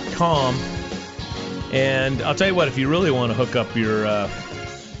odysseygolf.com. And I'll tell you what, if you really want to hook up your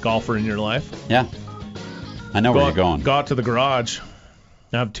golfer in your life. Yeah. I know where you're going. Go out to the garage.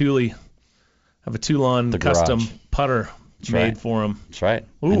 I have a Toulon custom putter made for him. That's right.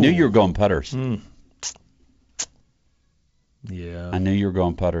 Ooh. I knew you were going putters. Yeah. I knew you were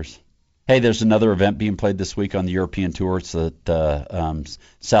going putters. Hey, there's another event being played this week on the European Tour. It's the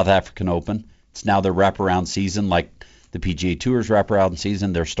South African Open. It's now their wraparound season, like the PGA Tour's wraparound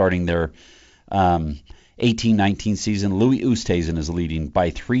season. They're starting their 18-19 season. Louis Oosthuizen is leading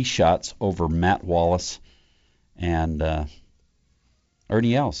by 3 shots over Matt Wallace and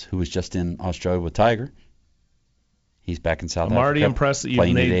Ernie Els, who was just in Australia with Tiger. He's back in South Africa. I'm already impressed that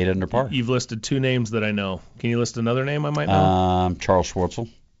playing at 8 under par. You've listed 2 names that I know. Can you list another name I might know? Charles Schwartzel.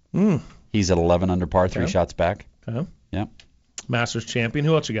 He's at 11 under par, 3 shots back. Yeah. Masters champion.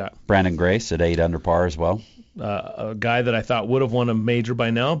 Who else you got? Brandon Grace at 8 under par as well. A guy that I thought would have won a major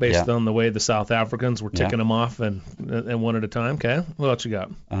by now, based on the way the South Africans were ticking him off and one at a time. Okay. What else you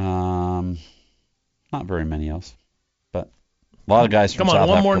got? Not very many else. A lot of guys from South Africa.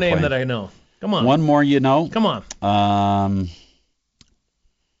 Come on, one more name that I know. Come on. One more you know? Come on.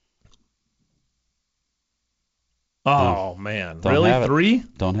 Oh, man. Really? 3?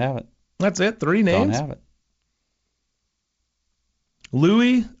 Don't have it. That's it? 3 names? Don't have it.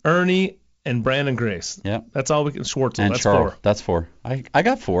 Louis, Ernie, and Brandon Grace. Yeah. That's all we can. Schwartzel. And that's Charles. 4. That's 4. I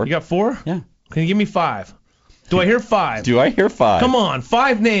got 4. You got 4? Yeah. Can you give me 5? Do I hear 5? Do I hear 5? Come on.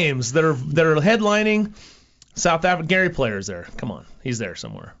 5 names that are headlining South Africa. Gary Player's there. Come on. He's there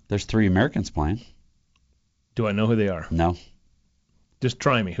somewhere. There's 3 Americans playing. Do I know who they are? No. Just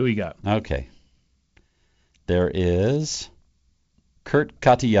try me. Who you got? Okay. There is Kurt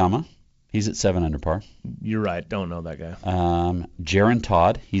Katayama. He's at 7 under par. You're right. Don't know that guy. Jaron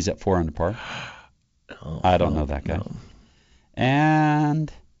Todd. He's at 4 under par. I don't know that guy. No.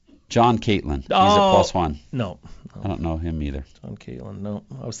 And John Catlin. He's at +1. No. I don't know him either. John Catlin. No.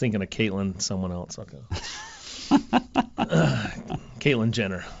 I was thinking of Caitlyn, someone else. Okay. Caitlyn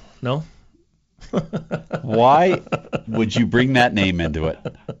Jenner. No? Why would you bring that name into it?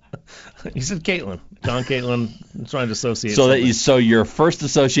 You said Caitlyn. John Caitlin. I'm trying to associate. So your first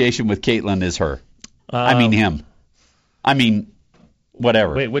association with Caitlyn is her. I mean him. I mean,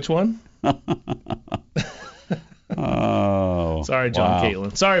 whatever. Wait, which one? Oh. Sorry, John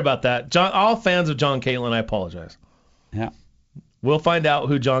Caitlin. Sorry about that. All fans of John Caitlin, I apologize. Yeah. We'll find out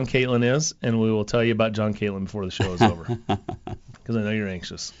who John Caitlin is, and we will tell you about John Caitlin before the show is over. Because I know you're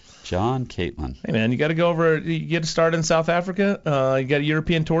anxious. John Caitlin. Hey, man, you got to go over. You get a start in South Africa. You got a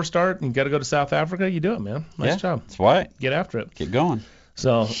European Tour start, and you got to go to South Africa. You do it, man. Nice job. That's right. Get after it. Get going.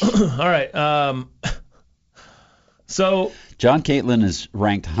 So, all right. So John Caitlin is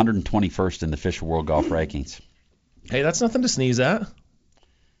ranked 121st in the Fisher World Golf Rankings. Hey, that's nothing to sneeze at.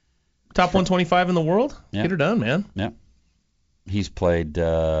 Top 125 in the world? Yeah. Get her done, man. Yeah. He's played...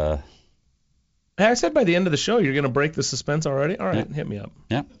 Hey, I said by the end of the show you're going to break the suspense already? All right, hit me up.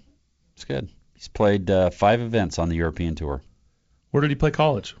 Yeah, it's good. He's played 5 events on the European Tour. Where did he play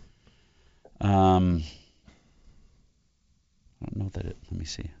college? I don't know that it... Let me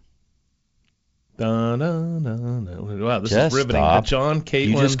see. Wow, this just is riveting. Stop. The John Caitlin...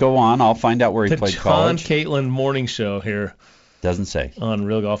 You just go on. I'll find out where he played college. The John Caitlin morning show here. Doesn't say. On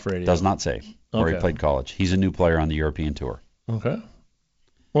Real Golf Radio. Does not say where he played college. He's a new player on the European Tour. Okay.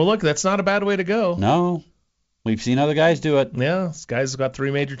 Well, look, that's not a bad way to go. No. We've seen other guys do it. Yeah, this guy's got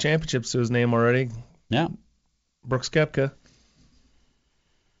 3 major championships to his name already. Yeah. Brooks Koepka.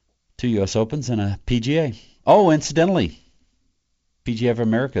 2 U.S. Opens and a PGA. Oh, incidentally, PGA of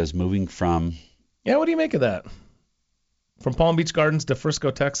America is moving from... Yeah, what do you make of that? From Palm Beach Gardens to Frisco,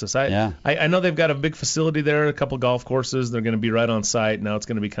 Texas. I know they've got a big facility there, a couple golf courses. They're going to be right on site. Now it's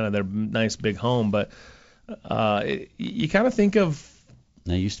going to be kind of their nice big home. But you kind of think of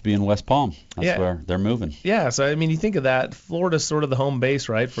They used to be in West Palm. That's where they're moving. Yeah, so I mean, you think of that. Florida's sort of the home base,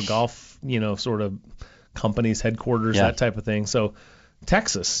 right, for golf, sort of companies, headquarters, that type of thing. So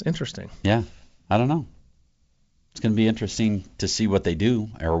Texas, interesting. Yeah, I don't know. It's going to be interesting to see what they do,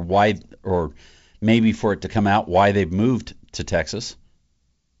 or why, or maybe for it to come out why they've moved to Texas.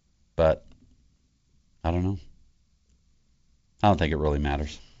 But I don't know. I don't think it really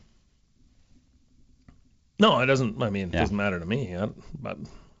matters. No, it doesn't. I mean, it doesn't matter to me. But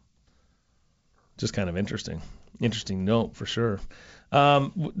just kind of interesting. Interesting note for sure.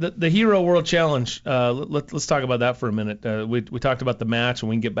 The Hero World Challenge. Let's talk about that for a minute. We talked about the match, and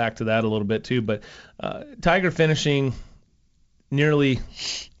we can get back to that a little bit too. But Tiger finishing nearly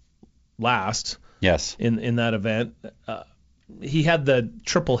last. Yes. In that event, he had the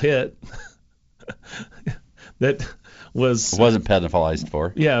triple hit that wasn't penalized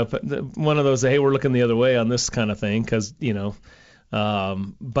for. Yeah, but one of those, hey, we're looking the other way on this kind of thing, because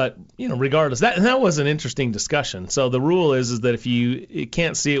but regardless, that was an interesting discussion. So the rule is that if you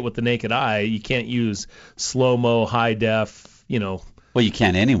can't see it with the naked eye, you can't use slow-mo, high def, Well, you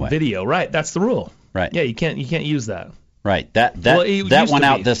can't anyway. Video, right? That's the rule. Right. Yeah, you can't use that. Right. That went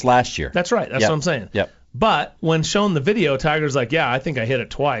out this last year. That's right. That's what I'm saying. Yep. But when shown the video, Tiger's like, yeah, I think I hit it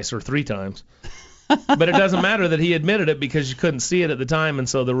twice or 3 times. But it doesn't matter that he admitted it, because you couldn't see it at the time, and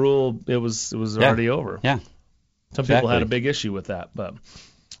so the rule, it was already over. Yeah. Some people had a big issue with that, but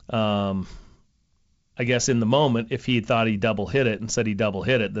I guess in the moment, if he thought he double hit it and said he double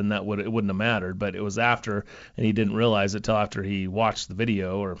hit it, then it wouldn't have mattered. But it was after, and he didn't realize it till after he watched the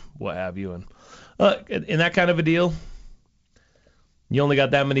video or what have you. And in that kind of a deal, you only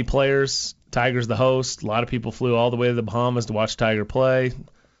got that many players. Tiger's the host. A lot of people flew all the way to the Bahamas to watch Tiger play.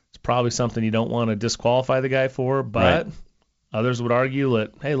 It's probably something you don't want to disqualify the guy for, but others would argue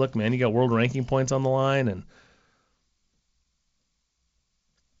that, hey, look, man, you got world ranking points on the line, and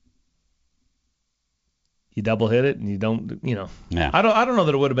you double hit it, and you don't, Yeah. I don't know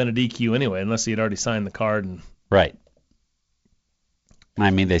that it would have been a DQ anyway, unless he had already signed the card. And right.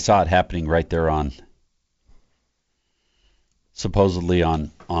 I mean, they saw it happening right there supposedly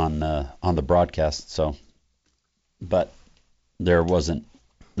on the broadcast. So, but there wasn't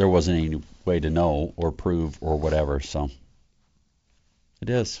any way to know or prove or whatever. So it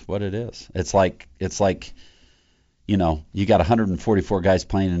is what it is. It's like you got 144 guys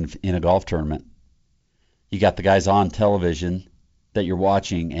playing in a golf tournament. You got the guys on television that you're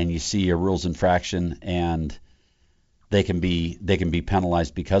watching, and you see a rules infraction, and they can be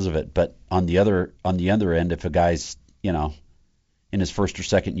penalized because of it. But on the other end, if a guy's in his first or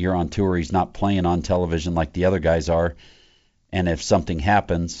second year on tour, he's not playing on television like the other guys are, and if something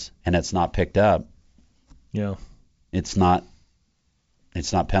happens and it's not picked up, it's not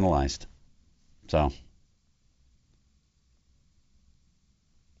penalized. So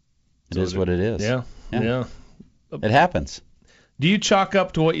it is what it is. Yeah. It happens. Do you chalk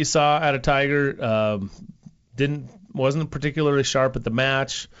up to what you saw out of Tiger? Wasn't particularly sharp at the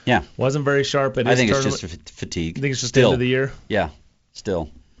match. Yeah. Wasn't very sharp at his tournament. It's just fatigue. I think it's just the end of the year. Yeah. Still.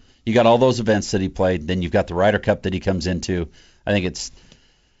 You got all those events that he played, then you've got the Ryder Cup that he comes into. I think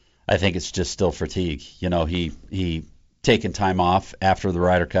it's just still fatigue. He taking time off after the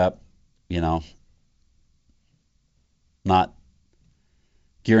Ryder Cup, not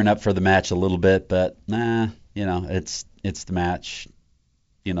gearing up for the match a little bit, but it's the match.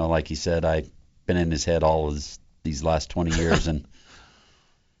 Like he said, I've been in his head all these last 20 years, and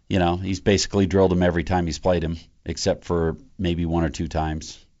he's basically drilled him every time he's played him, except for maybe 1 or 2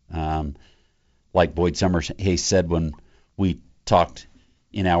 times. Like Boyd Summers said when we talked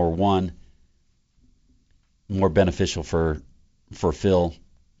in hour 1, more beneficial for Phil.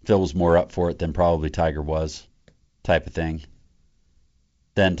 Phil was more up for it than probably Tiger was, type of thing.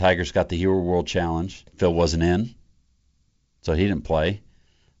 Then Tiger's got the Hero World Challenge. Phil wasn't in, so he didn't play.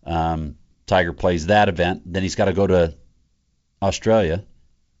 Tiger plays that event. Then he's got to go to Australia.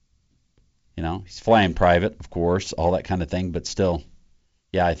 He's flying private, of course, all that kind of thing. But still,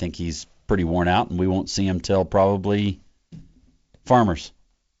 I think he's pretty worn out, and we won't see him till probably Farmers.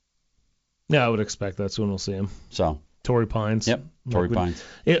 Yeah, I would expect that's when we'll see him. So Torrey Pines. Yep, Torrey Pines.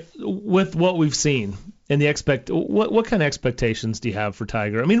 With what we've seen and what kind of expectations do you have for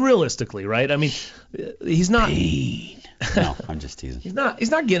Tiger? I mean, realistically, right? I mean, he's not. No, I'm just teasing. He's not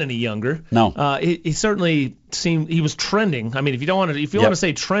getting any younger. No. He certainly seemed he was trending. I mean, if you want to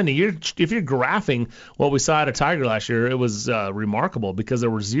say trending, if you're graphing what we saw out of Tiger last year, it was remarkable because there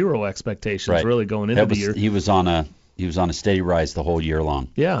were zero expectations really going into the year. He was on a steady rise the whole year long.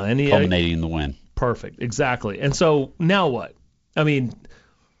 Yeah, and culminating in the win. Perfect, exactly. And so now what? I mean,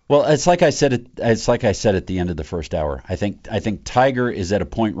 Well, it's like I said at the end of the first hour. I think Tiger is at a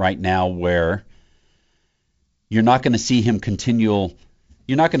point right now where you're not going to see him continual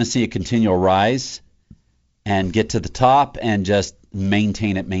rise and get to the top and just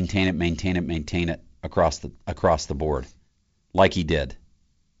maintain it across the board like he did.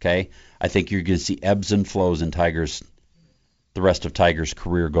 Okay? I think you're going to see ebbs and flows in the rest of Tiger's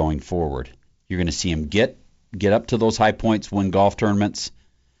career going forward. You're going to see him get up to those high points, win golf tournaments,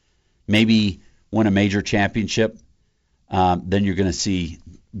 maybe win a major championship. Then you're going to see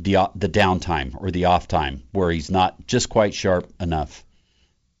the downtime or the off time where he's not just quite sharp enough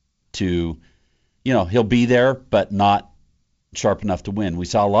to, he'll be there, but not sharp enough to win. We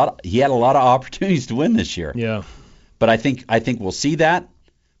saw he had a lot of opportunities to win this year. Yeah. But I think we'll see that,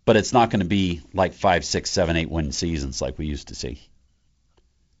 but it's not going to be like 5, 6, 7, 8 win seasons like we used to see.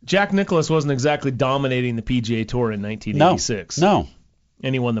 Jack Nicklaus wasn't exactly dominating the PGA Tour in 1986. No.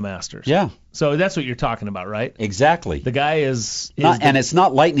 And he won the Masters. Yeah. So that's what you're talking about, right? Exactly. The guy is and it's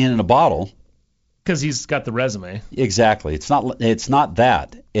not lightning in a bottle. Because he's got the resume. Exactly. It's not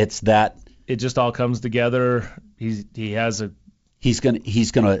that. It's that it just all comes together. He's gonna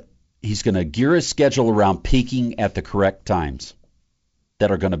gear his schedule around peaking at the correct times that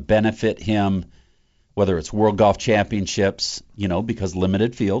are going to benefit him, whether it's World Golf Championships, because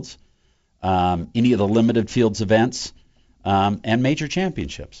limited fields, any of the limited fields events, and major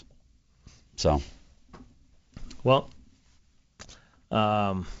championships. So. Well,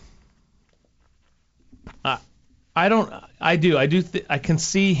 I can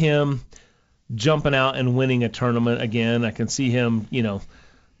see him jumping out and winning a tournament again. I can see him,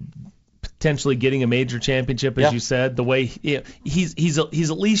 potentially getting a major championship, as you said. The way he's at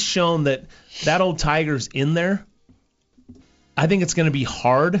least shown that old Tiger's in there. I think it's going to be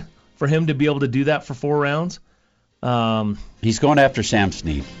hard for him to be able to do that for 4 rounds. He's going after Sam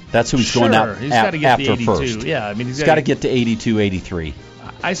Snead. That's who he's going after first. Yeah, I mean he's got to get to 82, 83.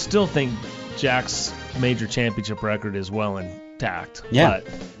 I still think Jack's major championship record is well intact. Yeah.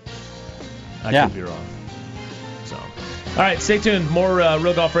 But I could be wrong. So, all right, stay tuned. More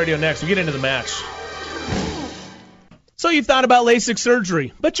Real Golf Radio next. We get into the match. So you've thought about LASIK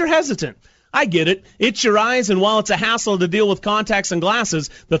surgery, but you're hesitant. I get it. It's your eyes, and while it's a hassle to deal with contacts and glasses,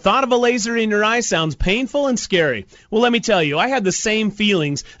 the thought of a laser in your eye sounds painful and scary. Well, let me tell you, I had the same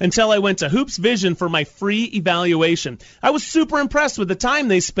feelings until I went to Hoops Vision for my free evaluation. I was super impressed with the time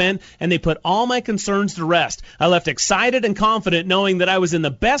they spent, and they put all my concerns to rest. I left excited and confident knowing that I was in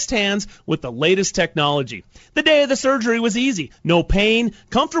the best hands with the latest technology. The day of the surgery was easy. No pain,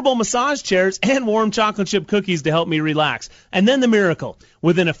 comfortable massage chairs, and warm chocolate chip cookies to help me relax. And then the miracle.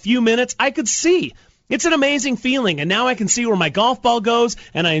 Within a few minutes, I could see. It's an amazing feeling, and now I can see where my golf ball goes,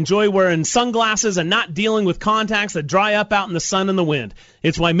 and I enjoy wearing sunglasses and not dealing with contacts that dry up out in the sun and the wind.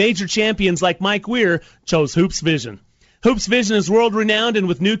 It's why major champions like Mike Weir chose Hoops Vision. Hoops Vision is world-renowned, and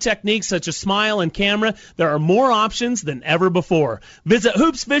with new techniques such as Smile and Camera, there are more options than ever before. Visit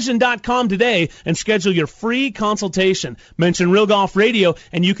hoopsvision.com today and schedule your free consultation. Mention Real Golf Radio,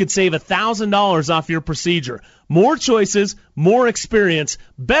 and you could save $1,000 off your procedure. More choices, more experience,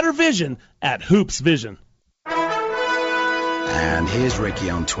 better vision at Hoops Vision. And here's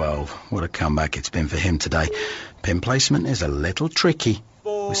Ricky on 12. What a comeback it's been for him today. Pin placement is a little tricky.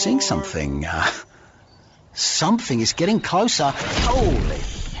 We're seeing something... Something is getting closer. Holy.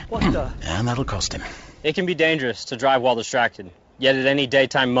 What the? And that'll cost him. It can be dangerous to drive while distracted. Yet at any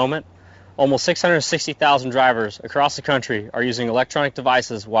daytime moment, almost 660,000 drivers across the country are using electronic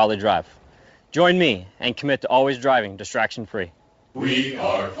devices while they drive. Join me and commit to always driving distraction-free. We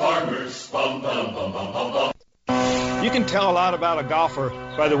are farmers. Bum, bum, bum, bum, bum, bum. You can tell a lot about a golfer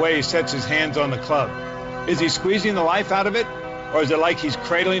by the way he sets his hands on the club. Is he squeezing the life out of it, or is it like he's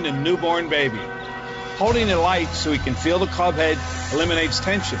cradling a newborn baby? Holding it light so he can feel the club head eliminates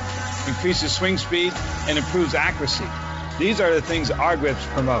tension, increases swing speed, and improves accuracy. These are the things our grips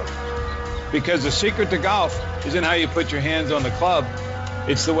promote. Because the secret to golf isn't how you put your hands on the club,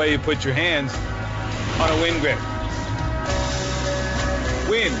 it's the way you put your hands on a wind grip.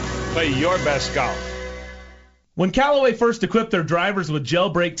 Win. Play your best golf. When Callaway first equipped their drivers with gel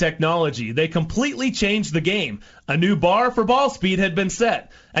brake technology, they completely changed the game. A new bar for ball speed had been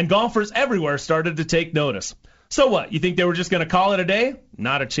set, and golfers everywhere started to take notice. So what, you think they were just going to call it a day?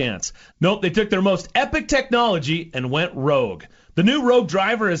 Not a chance. Nope, they took their most epic technology and went rogue. The new Rogue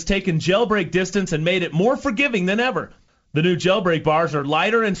driver has taken gel brake distance and made it more forgiving than ever. The new gel brake bars are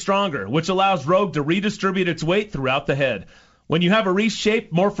lighter and stronger, which allows Rogue to redistribute its weight throughout the head. When you have a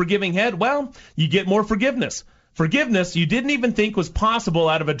reshaped, more forgiving head, well, you get more forgiveness. Forgiveness you didn't even think was possible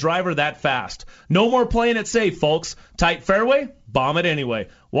out of a driver that fast. No more playing it safe, folks. Tight fairway? Bomb it anyway.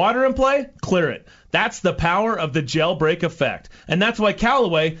 Water in play? Clear it. That's the power of the gel brake effect. And that's why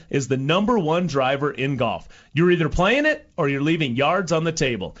Callaway is the #1 driver in golf. You're either playing it or you're leaving yards on the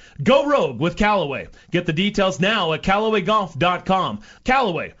table. Go rogue with Callaway. Get the details now at CallawayGolf.com.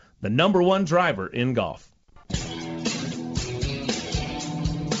 Callaway, the #1 driver in golf.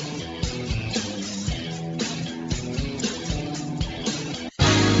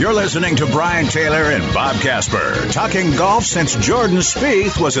 You're listening to Brian Taylor and Bob Casper, talking golf since Jordan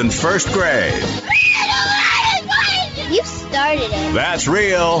Spieth was in first grade. You started it. That's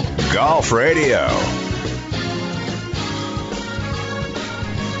Real Golf Radio.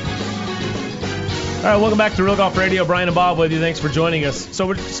 All right, welcome back to Real Golf Radio. Brian and Bob with you. Thanks for joining us. So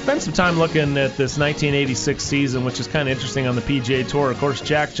we spent some time looking at this 1986 season, which is kind of interesting on the PGA Tour. Of course,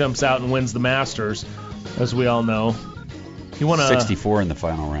 Jack jumps out and wins the Masters, as we all know. He won 64 in the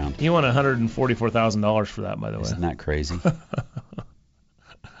final round. He won $144,000 for that, by the way. Isn't that crazy?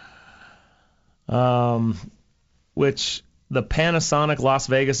 Which the Panasonic Las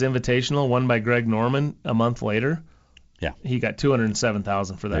Vegas Invitational, won by Greg Norman a month later. Yeah. He got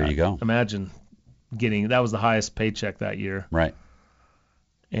 $207,000 for that. There you go. Imagine getting that was the highest paycheck that year. Right.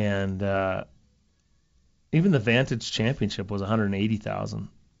 And even the Vantage Championship was $180,000.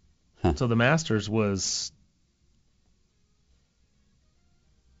 Huh. So the Masters was.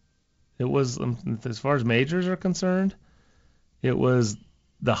 It was, as far as majors are concerned, it was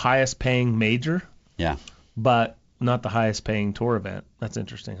the highest paying major. Yeah. But not the highest paying tour event. That's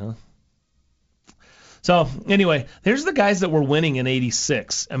interesting, huh? So, anyway, here's the guys that were winning in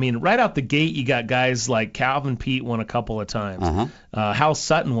 86. I mean, right out the gate, you got guys like Calvin Peete won a couple of times. Hal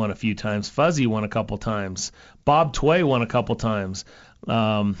Sutton won a few times. Fuzzy won a couple times. Bob Tway won a couple times.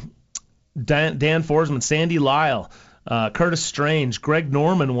 Dan Forsman, Sandy Lyle. Curtis Strange, Greg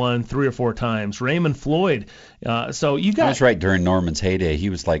Norman won 3 or 4 times. Raymond Floyd. So you got. That's right. During Norman's heyday,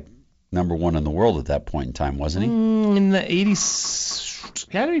 he was like #1 in the world at that point in time, wasn't he? In the 80s,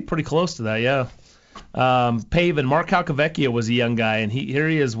 got to be pretty close to that, yeah. Pavin, Mark Calcavecchia was a young guy, and here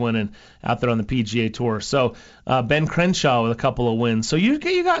he is winning out there on the PGA Tour. So Ben Crenshaw with a couple of wins. So you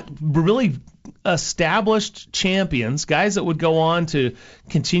got really established champions, guys that would go on to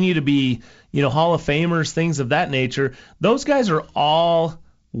continue to be, Hall of Famers, things of that nature. Those guys are all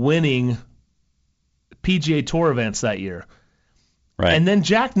winning PGA Tour events that year. Right. And then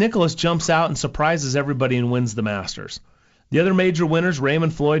Jack Nicklaus jumps out and surprises everybody and wins the Masters. The other major winners,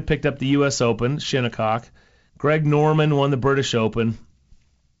 Raymond Floyd picked up the U.S. Open, Shinnecock. Greg Norman won the British Open.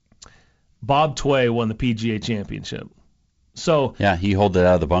 Bob Tway won the PGA Championship. So yeah, he holed it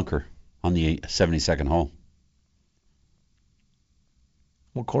out of the bunker on the 72nd hole.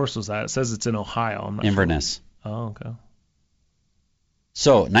 What course was that? It says it's in Ohio. I'm not Inverness. Sure. Oh, okay.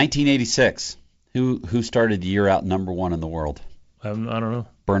 So 1986, who started the year out #1 in the world? I don't know.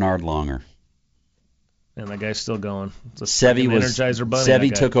 Bernard Longer. And that guy's still going. It's a Seve Energizer Bunny.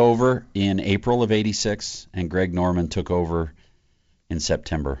 Seve took over in April of 86, and Greg Norman took over in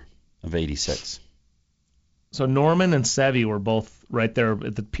September of 86. So Norman and Seve were both right there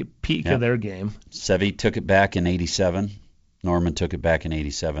at the peak of their game. Seve took it back in 87. Norman took it back in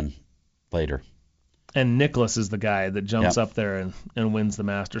 87 later. And Nicklaus is the guy that jumps up there and wins the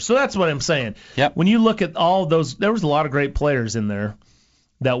Masters. So that's what I'm saying. Yep. When you look at all those, there was a lot of great players in there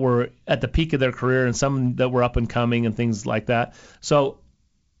that were at the peak of their career and some that were up and coming and things like that. So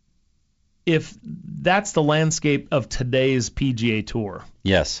if that's the landscape of today's PGA Tour.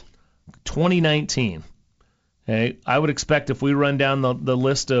 Yes. 2019. Okay, I would expect if we run down the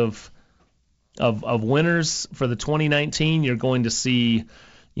list of winners for the 2019, you're going to see,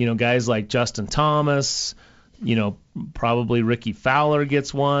 guys like Justin Thomas, probably Ricky Fowler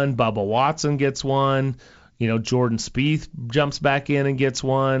gets one, Bubba Watson gets one, Jordan Spieth jumps back in and gets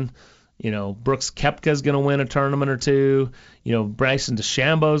one, Brooks Koepka's going to win a tournament or two, Bryson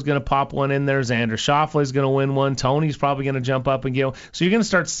DeChambeau is going to pop one in there, Xander Schauffele's going to win one, Tony's probably going to jump up and get. So you're going to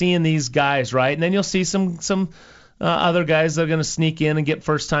start seeing these guys, right? And then you'll see some other guys that are going to sneak in and get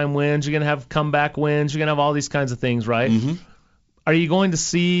first-time wins. You're going to have comeback wins. You're going to have all these kinds of things, right? Mm-hmm. Are you going to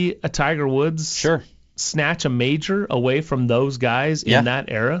see a Tiger Woods snatch a major away from those guys in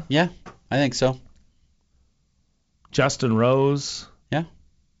that era? Yeah, I think so. Justin Rose. Yeah.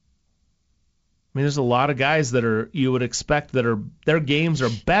 I mean, there's a lot of guys that you would expect that their games are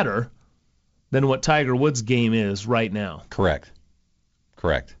better than what Tiger Woods' game is right now. Correct.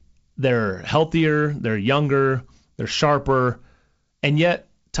 They're healthier, they're younger, they're sharper, and yet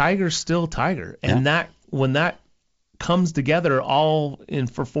Tiger's still Tiger. And when that comes together all in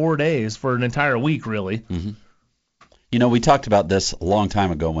for 4 days, for an entire week really, You know, we talked about this a long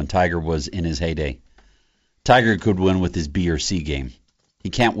time ago when Tiger was in his heyday. Tiger could win with his B or C game. He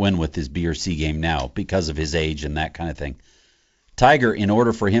can't win with his B or C game now because of his age and that kind of thing. Tiger, in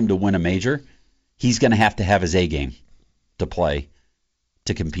order for him to win a major, he's going to have his A game to play,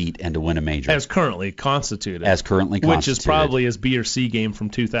 to compete, and to win a major. As currently constituted. Which is probably his B or C game from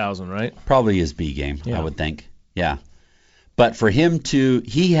 2000, right? Probably his B game, I would think. Yeah. But for him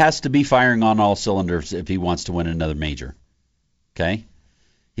he has to be firing on all cylinders if he wants to win another major. Okay?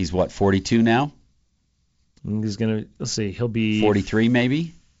 He's what, 42 now? He's going to, let's see, he'll be 43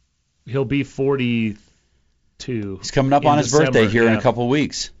 maybe? He'll be 42. He's coming up on his birthday here in a couple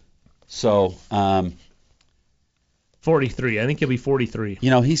weeks. So, 43. I think he'll be 43. You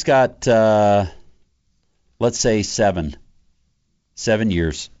know, he's got, let's say 7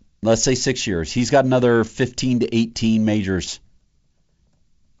 years. Let's say 6 years. He's got another 15 to 18 majors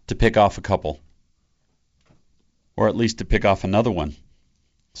to pick off a couple. Or at least to pick off another one.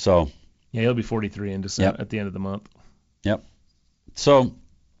 So. Yeah, he'll be 43 in December at the end of the month. Yep. So,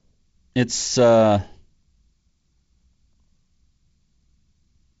 it's I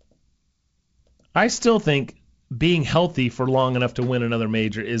still think being healthy for long enough to win another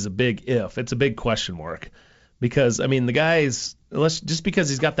major is a big if. It's a big question mark. Because, I mean, the guy's, just because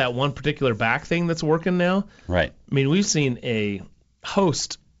he's got that one particular back thing that's working now. Right. I mean, we've seen a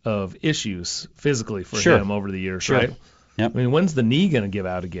host of issues physically for him over the years, right? Yep. I mean, when's the knee going to give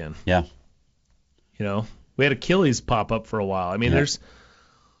out again? Yeah. You know, we had Achilles pop up for a while. I mean, there's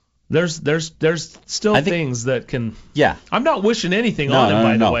still things that can. Yeah. I'm not wishing anything on him,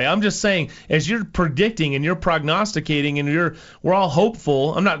 by the way. I'm just saying, as you're predicting and you're prognosticating and we're all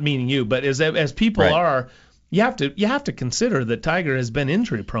hopeful. I'm not meaning you, but as people are, you have to consider that Tiger has been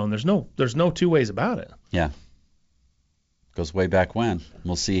injury prone. There's no two ways about it. Yeah. Goes way back when.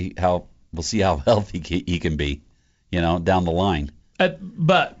 We'll see how healthy he can be, you know, down the line.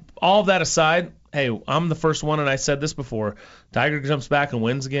 But all of that aside, hey, I'm the first one, and I said this before. Tiger jumps back and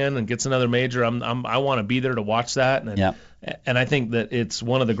wins again and gets another major. I want to be there to watch that, and I think that it's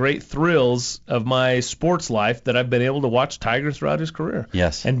one of the great thrills of my sports life that I've been able to watch Tiger throughout his career.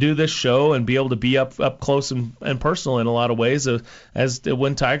 Yes. And do this show and be able to be up close and personal in a lot of ways as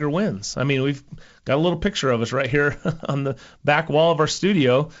when Tiger wins. I mean, we've got a little picture of us right here on the back wall of our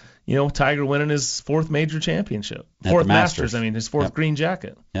studio. You know, Tiger winning his fourth major championship, fourth Masters. I mean, his fourth green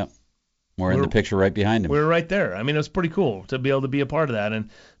jacket. Yep. We're in the picture right behind him. We're right there. I mean, it was pretty cool to be able to be a part of that,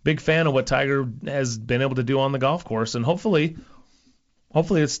 and big fan of what Tiger has been able to do on the golf course. And hopefully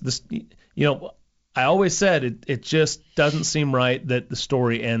it's this. You know, I always said it just doesn't seem right that the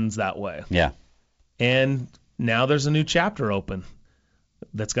story ends that way. Yeah. And now there's a new chapter open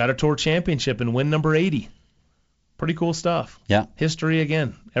that's got a tour championship and win number 80. Pretty cool stuff. Yeah. History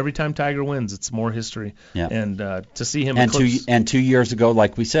again. Every time Tiger wins, it's more history. Yeah. And to see him eclipse... 2 years ago,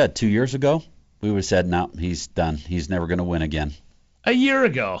 like we said, 2 years ago, we would have said, no, he's done. He's never going to win again. A year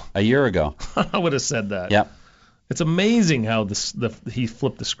ago. I would have said that. Yep. It's amazing how he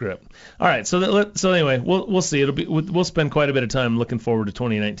flipped the script. All right, so anyway, we'll see. We'll spend quite a bit of time looking forward to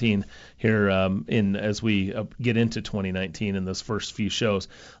 2019 here as we get into 2019 in those first few shows.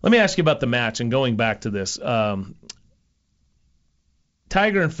 Let me ask you about the match and going back to this.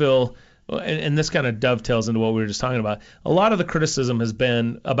 Tiger and Phil, and this kind of dovetails into what we were just talking about. A lot of the criticism has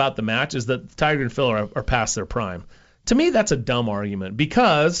been about the match is that Tiger and Phil are past their prime. To me, that's a dumb argument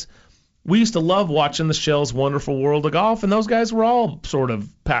because we used to love watching the Shell's Wonderful World of Golf, and those guys were all sort of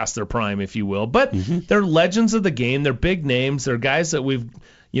past their prime, if you will. But they're legends of the game. They're big names. They're guys that we've,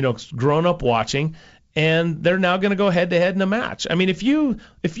 grown up watching, and they're now going to go head-to-head in a match. I mean, if you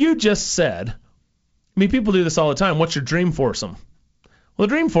just said, people do this all the time, what's your dream foursome? Well,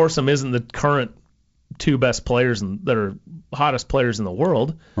 the dream foursome isn't the current two best players that are hottest players in the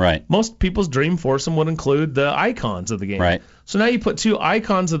world. Right. Most people's dream foursome would include the icons of the game. Right. So now you put two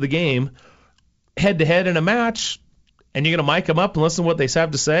icons of the game head-to-head in a match, and you're going to mic them up and listen to what they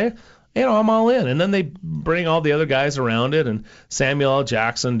have to say. I'm all in. And then they bring all the other guys around it, and Samuel L.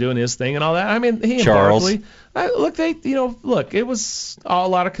 Jackson doing his thing and all that. I mean, he and Charles. Barkley, it was a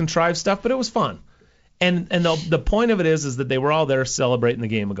lot of contrived stuff, but it was fun. And the point of it is that they were all there celebrating the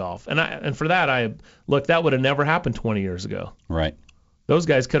game of golf. And for that, that would have never happened 20 years ago. Right. Those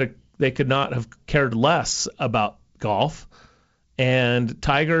guys could not have cared less about golf. And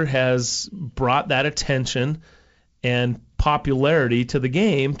Tiger has brought that attention and popularity to the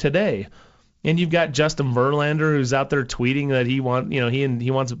game today. And you've got Justin Verlander who's out there tweeting that he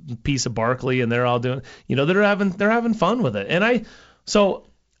wants a piece of Barkley, and they're all doing, they're having fun with it. And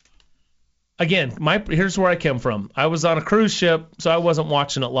again, here's where I come from. I was on a cruise ship, so I wasn't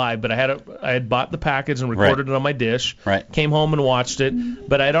watching it live, but I had bought the package and recorded it on my dish. Right. Came home and watched it,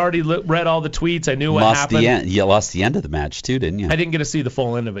 but I'd already read all the tweets. I knew what happened. You lost the end of the match too, didn't you? I didn't get to see the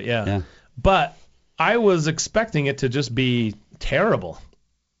full end of it, yeah. But I was expecting it to just be terrible.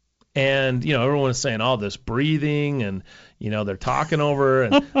 And, everyone was saying all this breathing and, they're talking over.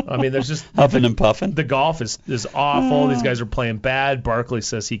 And, I mean, there's just... Huffing and puffing. The golf is awful. These guys are playing bad. Barkley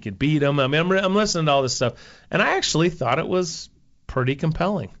says he could beat them. I mean, I'm listening to all this stuff. And I actually thought it was pretty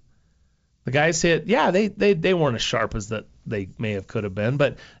compelling. The guys hit... Yeah, they weren't as sharp as that they could have been.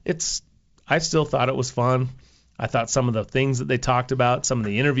 But I still thought it was fun. I thought some of the things that they talked about, some of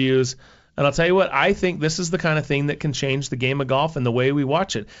the interviews... And I'll tell you what, I think this is the kind of thing that can change the game of golf and the way we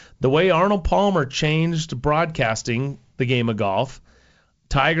watch it. The way Arnold Palmer changed broadcasting the game of golf,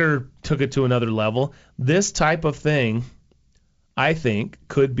 Tiger took it to another level. This type of thing, I think,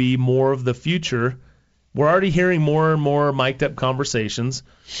 could be more of the future. We're already hearing more and more mic'd up conversations.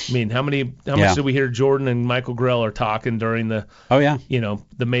 I mean, how much did we hear Jordan and Michael Grell are talking during the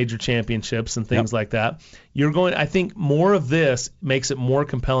the major championships and things like that. I think more of this makes it more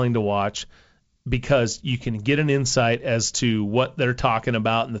compelling to watch because you can get an insight as to what they're talking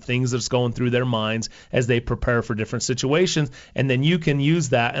about and the things that's going through their minds as they prepare for different situations, and then you can use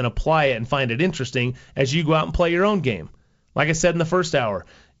that and apply it and find it interesting as you go out and play your own game. Like I said in the first hour,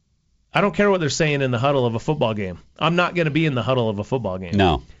 I don't care what they're saying in the huddle of a football game. I'm not going to be in the huddle of a football game.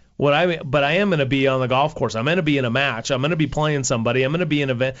 No. But I am going to be on the golf course. I'm going to be in a match. I'm going to be playing somebody. I'm going to be in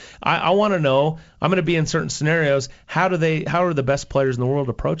an event. I want to know. I'm going to be in certain scenarios. How are the best players in the world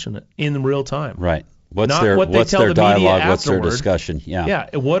approaching it in real time? Right. What's their dialogue? What's their discussion? Yeah.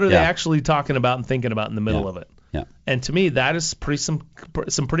 Yeah. What are they actually talking about and thinking about in the middle of it? Yeah. And to me, that is some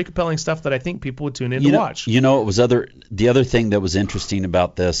pretty compelling stuff that I think people would tune in to watch. It was the other thing that was interesting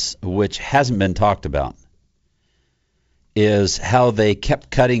about this, which hasn't been talked about, is how they kept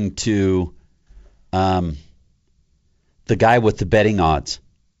cutting to the guy with the betting odds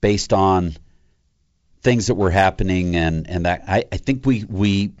based on things that were happening, and that I think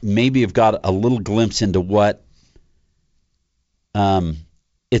we maybe have got a little glimpse into what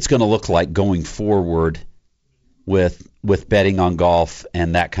it's going to look like going forward with betting on golf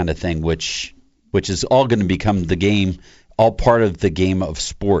and that kind of thing, which is all going to become the game, all part of the game of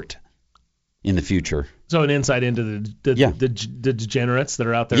sport in the future. So an insight into the degenerates that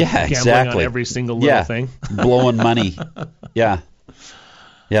are out there gambling exactly. on every single little thing. Blowing money. Yeah.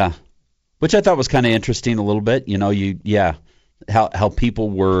 Which I thought was kind of interesting a little bit. How people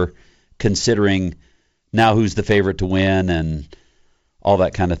were considering now who's the favorite to win and all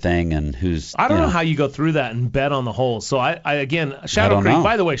that kind of thing, and who's... I don't know how you go through that and bet on the holes. So I again, Shadow Creek,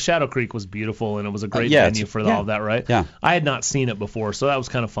 by the way, Shadow Creek was beautiful, and it was a great venue for all of that, right? Yeah. I had not seen it before, so that was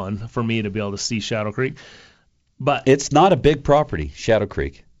kind of fun for me to be able to see Shadow Creek. But it's not a big property, Shadow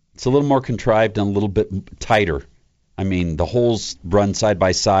Creek. It's a little more contrived and a little bit tighter. I mean, the holes run side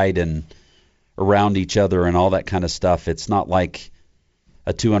by side and around each other and all that kind of stuff. It's not like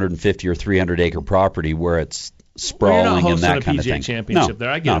a 250 or 300 acre property where it's sprawling and that kind of thing. PGA Championship there.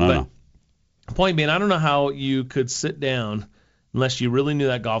 I get it. No. Point being, I don't know how you could sit down unless you really knew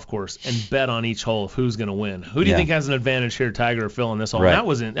that golf course and bet on each hole of who's going to win. Who do you think has an advantage here, Tiger or Phil, in this hole? Right.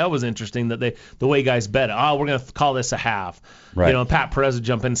 That was interesting that the way guys bet it. Oh, we're going to call this a half. Right. Pat Perez would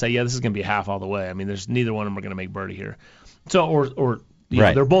jump in and say, yeah, this is going to be a half all the way. I mean, there's neither one of them are going to make birdie here. So or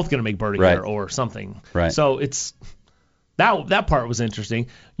they're both going to make birdie here or something. Right. So it's that part was interesting.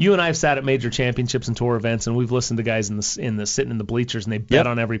 You and I have sat at major championships and tour events, and we've listened to guys in the sitting in the bleachers, and they bet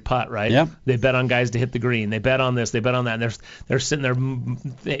on every putt, right? Yep. They bet on guys to hit the green. They bet on this. They bet on that. And they're sitting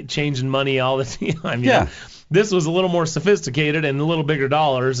there changing money all the time. This was a little more sophisticated and a little bigger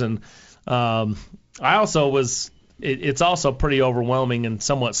dollars, and I also was. It's also pretty overwhelming and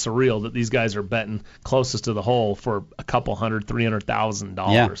somewhat surreal that these guys are betting closest to the hole for a couple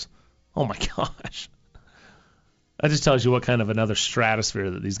 $300,000. Yeah. Oh my gosh. That just tells you what kind of another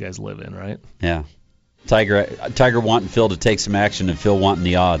stratosphere that these guys live in, right? Yeah. Tiger wanting Phil to take some action and Phil wanting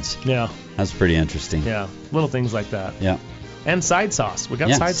the odds. Yeah. That's pretty interesting. Yeah. Little things like that. Yeah. And side sauce. We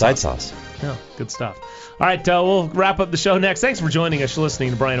got side sauce. Yeah. Good stuff. All right. We'll wrap up the show next. Thanks for joining us. You're listening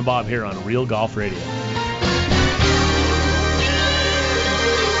to Brian and Bob here on Real Golf Radio.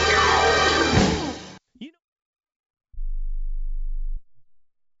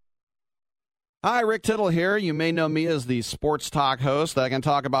 Hi, Rick Tittle here. You may know me as the sports talk host that can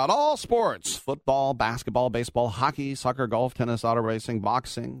talk about all sports: football, basketball, baseball, hockey, soccer, golf, tennis, auto racing,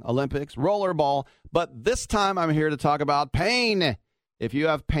 boxing, Olympics, rollerball. But this time I'm here to talk about pain. If you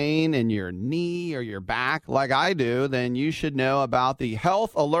have pain in your knee or your back like I do, then you should know about the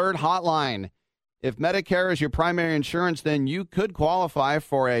Health Alert Hotline. If Medicare is your primary insurance, then you could qualify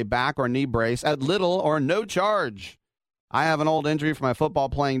for a back or knee brace at little or no charge. I have an old injury from my football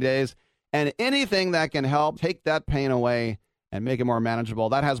playing days, and anything that can help take that pain away and make it more manageable,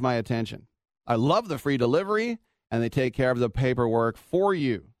 that has my attention. I love the free delivery, and they take care of the paperwork for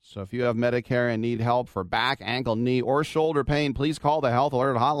you. So if you have Medicare and need help for back, ankle, knee, or shoulder pain, please call the Health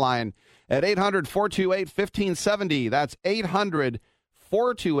Alert Hotline at 800-428-1570. That's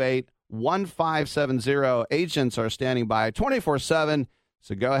 800-428-1570. Agents are standing by 24/7,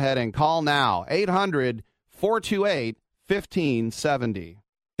 so go ahead and call now. 800-428-1570.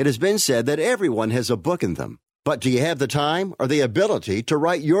 It has been said that everyone has a book in them. But do you have the time or the ability to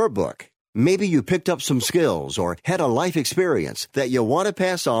write your book? Maybe you picked up some skills or had a life experience that you want to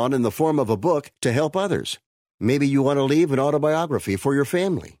pass on in the form of a book to help others. Maybe you want to leave an autobiography for your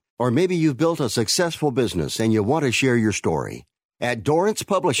family. Or maybe you've built a successful business and you want to share your story. At Dorrance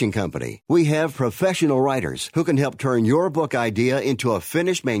Publishing Company, we have professional writers who can help turn your book idea into a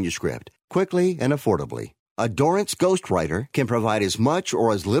finished manuscript quickly and affordably. A Dorrance ghostwriter can provide as much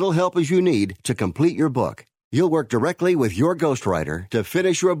or as little help as you need to complete your book. You'll work directly with your ghostwriter to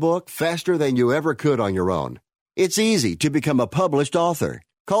finish your book faster than you ever could on your own. It's easy to become a published author.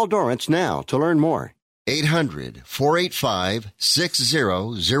 Call Dorrance now to learn more.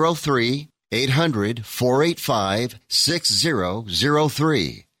 800-485-6003.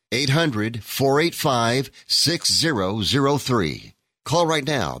 800-485-6003. 800-485-6003. Call right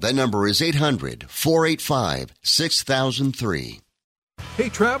now. That number is 800-485-6003. Hey,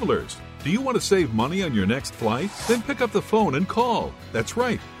 travelers. Do you want to save money on your next flight? Then pick up the phone and call. That's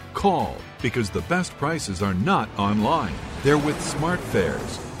right, call, because the best prices are not online. They're with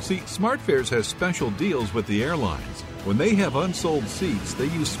SmartFares. See, SmartFares has special deals with the airlines. When they have unsold seats, they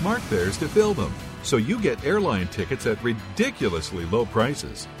use SmartFares to fill them. So you get airline tickets at ridiculously low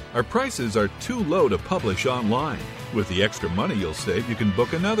prices. Our prices are too low to publish online. With the extra money you'll save, you can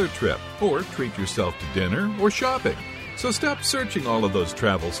book another trip or treat yourself to dinner or shopping. So stop searching all of those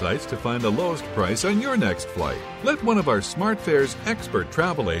travel sites to find the lowest price on your next flight. Let one of our SmartFares expert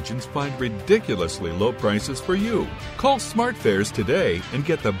travel agents find ridiculously low prices for you. Call SmartFares today and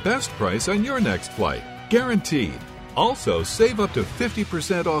get the best price on your next flight. Guaranteed. Also, save up to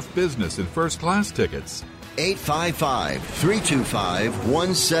 50% off business and first class tickets.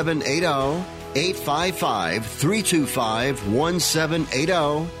 855-325-1780.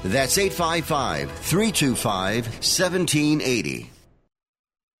 855-325-1780. That's 855-325-1780.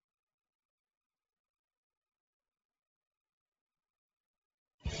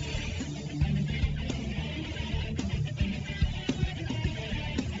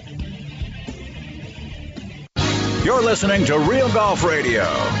 You're listening to Real Golf Radio.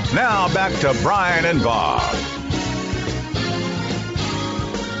 Now back to Brian and Bob.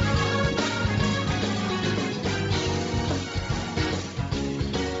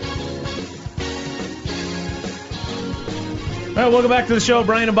 All right, welcome back to the show.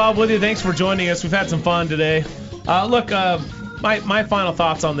 Brian and Bob with you. Thanks for joining us. We've had some fun today. My final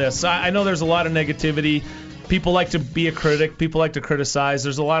thoughts on this. I know there's a lot of negativity. People like to be a critic. People like to criticize.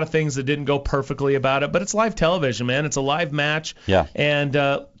 There's a lot of things that didn't go perfectly about it, but it's live television, man. It's a live match. Yeah. And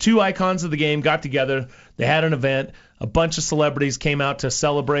two icons of the game got together. They had an event. A bunch of celebrities came out to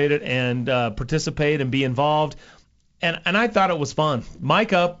celebrate it and participate and be involved. And I thought it was fun.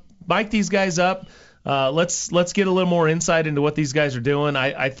 Mic these guys up. Let's get a little more insight into what these guys are doing.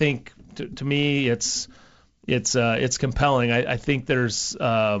 I think to me it's compelling. I think there's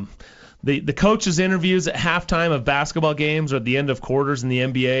the coaches' interviews at halftime of basketball games or at the end of quarters in the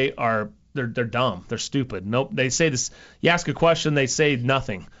NBA are they're dumb. They're stupid. Nope. They say this. You ask a question, they say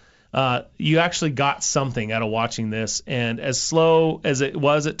nothing. You actually got something out of watching this, and as slow as it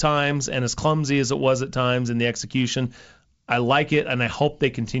was at times and as clumsy as it was at times in the execution, I like it, and I hope they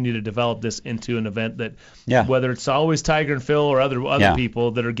continue to develop this into an event that, whether it's always Tiger and Phil or other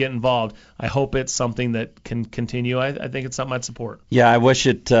people that are getting involved, I hope it's something that can continue. I think it's something I'd support. Yeah, I wish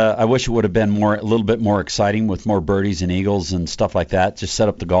it would have been a little bit more exciting with more birdies and eagles and stuff like that. Just set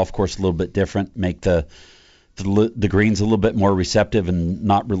up the golf course a little bit different, make the greens a little bit more receptive, and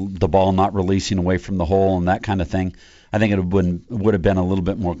the ball not releasing away from the hole and that kind of thing. I think it would have been a little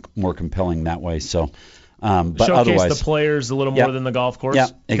bit more compelling that way. So. But showcase otherwise, the players a little more than the golf course. Yeah,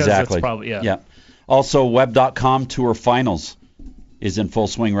 exactly. That's probably, Also, Web.com Tour Finals is in full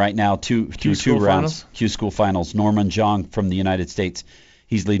swing right now. Two rounds. Q School Finals. Norman Jong from the United States.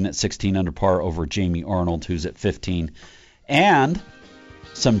 He's leading at 16 under par over Jamie Arnold, who's at 15. And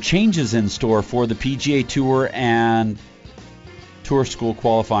some changes in store for the PGA Tour and tour school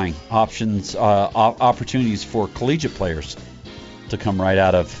qualifying options, opportunities for collegiate players to come right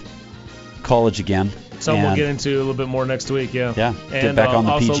out of college again. Some we'll get into a little bit more next week, yeah. Yeah, and get back on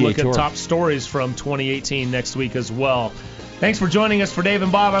the also PGA look Tour. at top stories from 2018 next week as well. Thanks for joining us. For Dave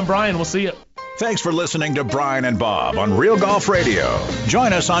and Bob, I'm Brian. We'll see you. Thanks for listening to Brian and Bob on Real Golf Radio.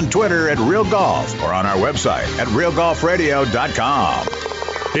 Join us on Twitter at Real Golf or on our website at realgolfradio.com.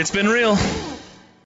 It's been real.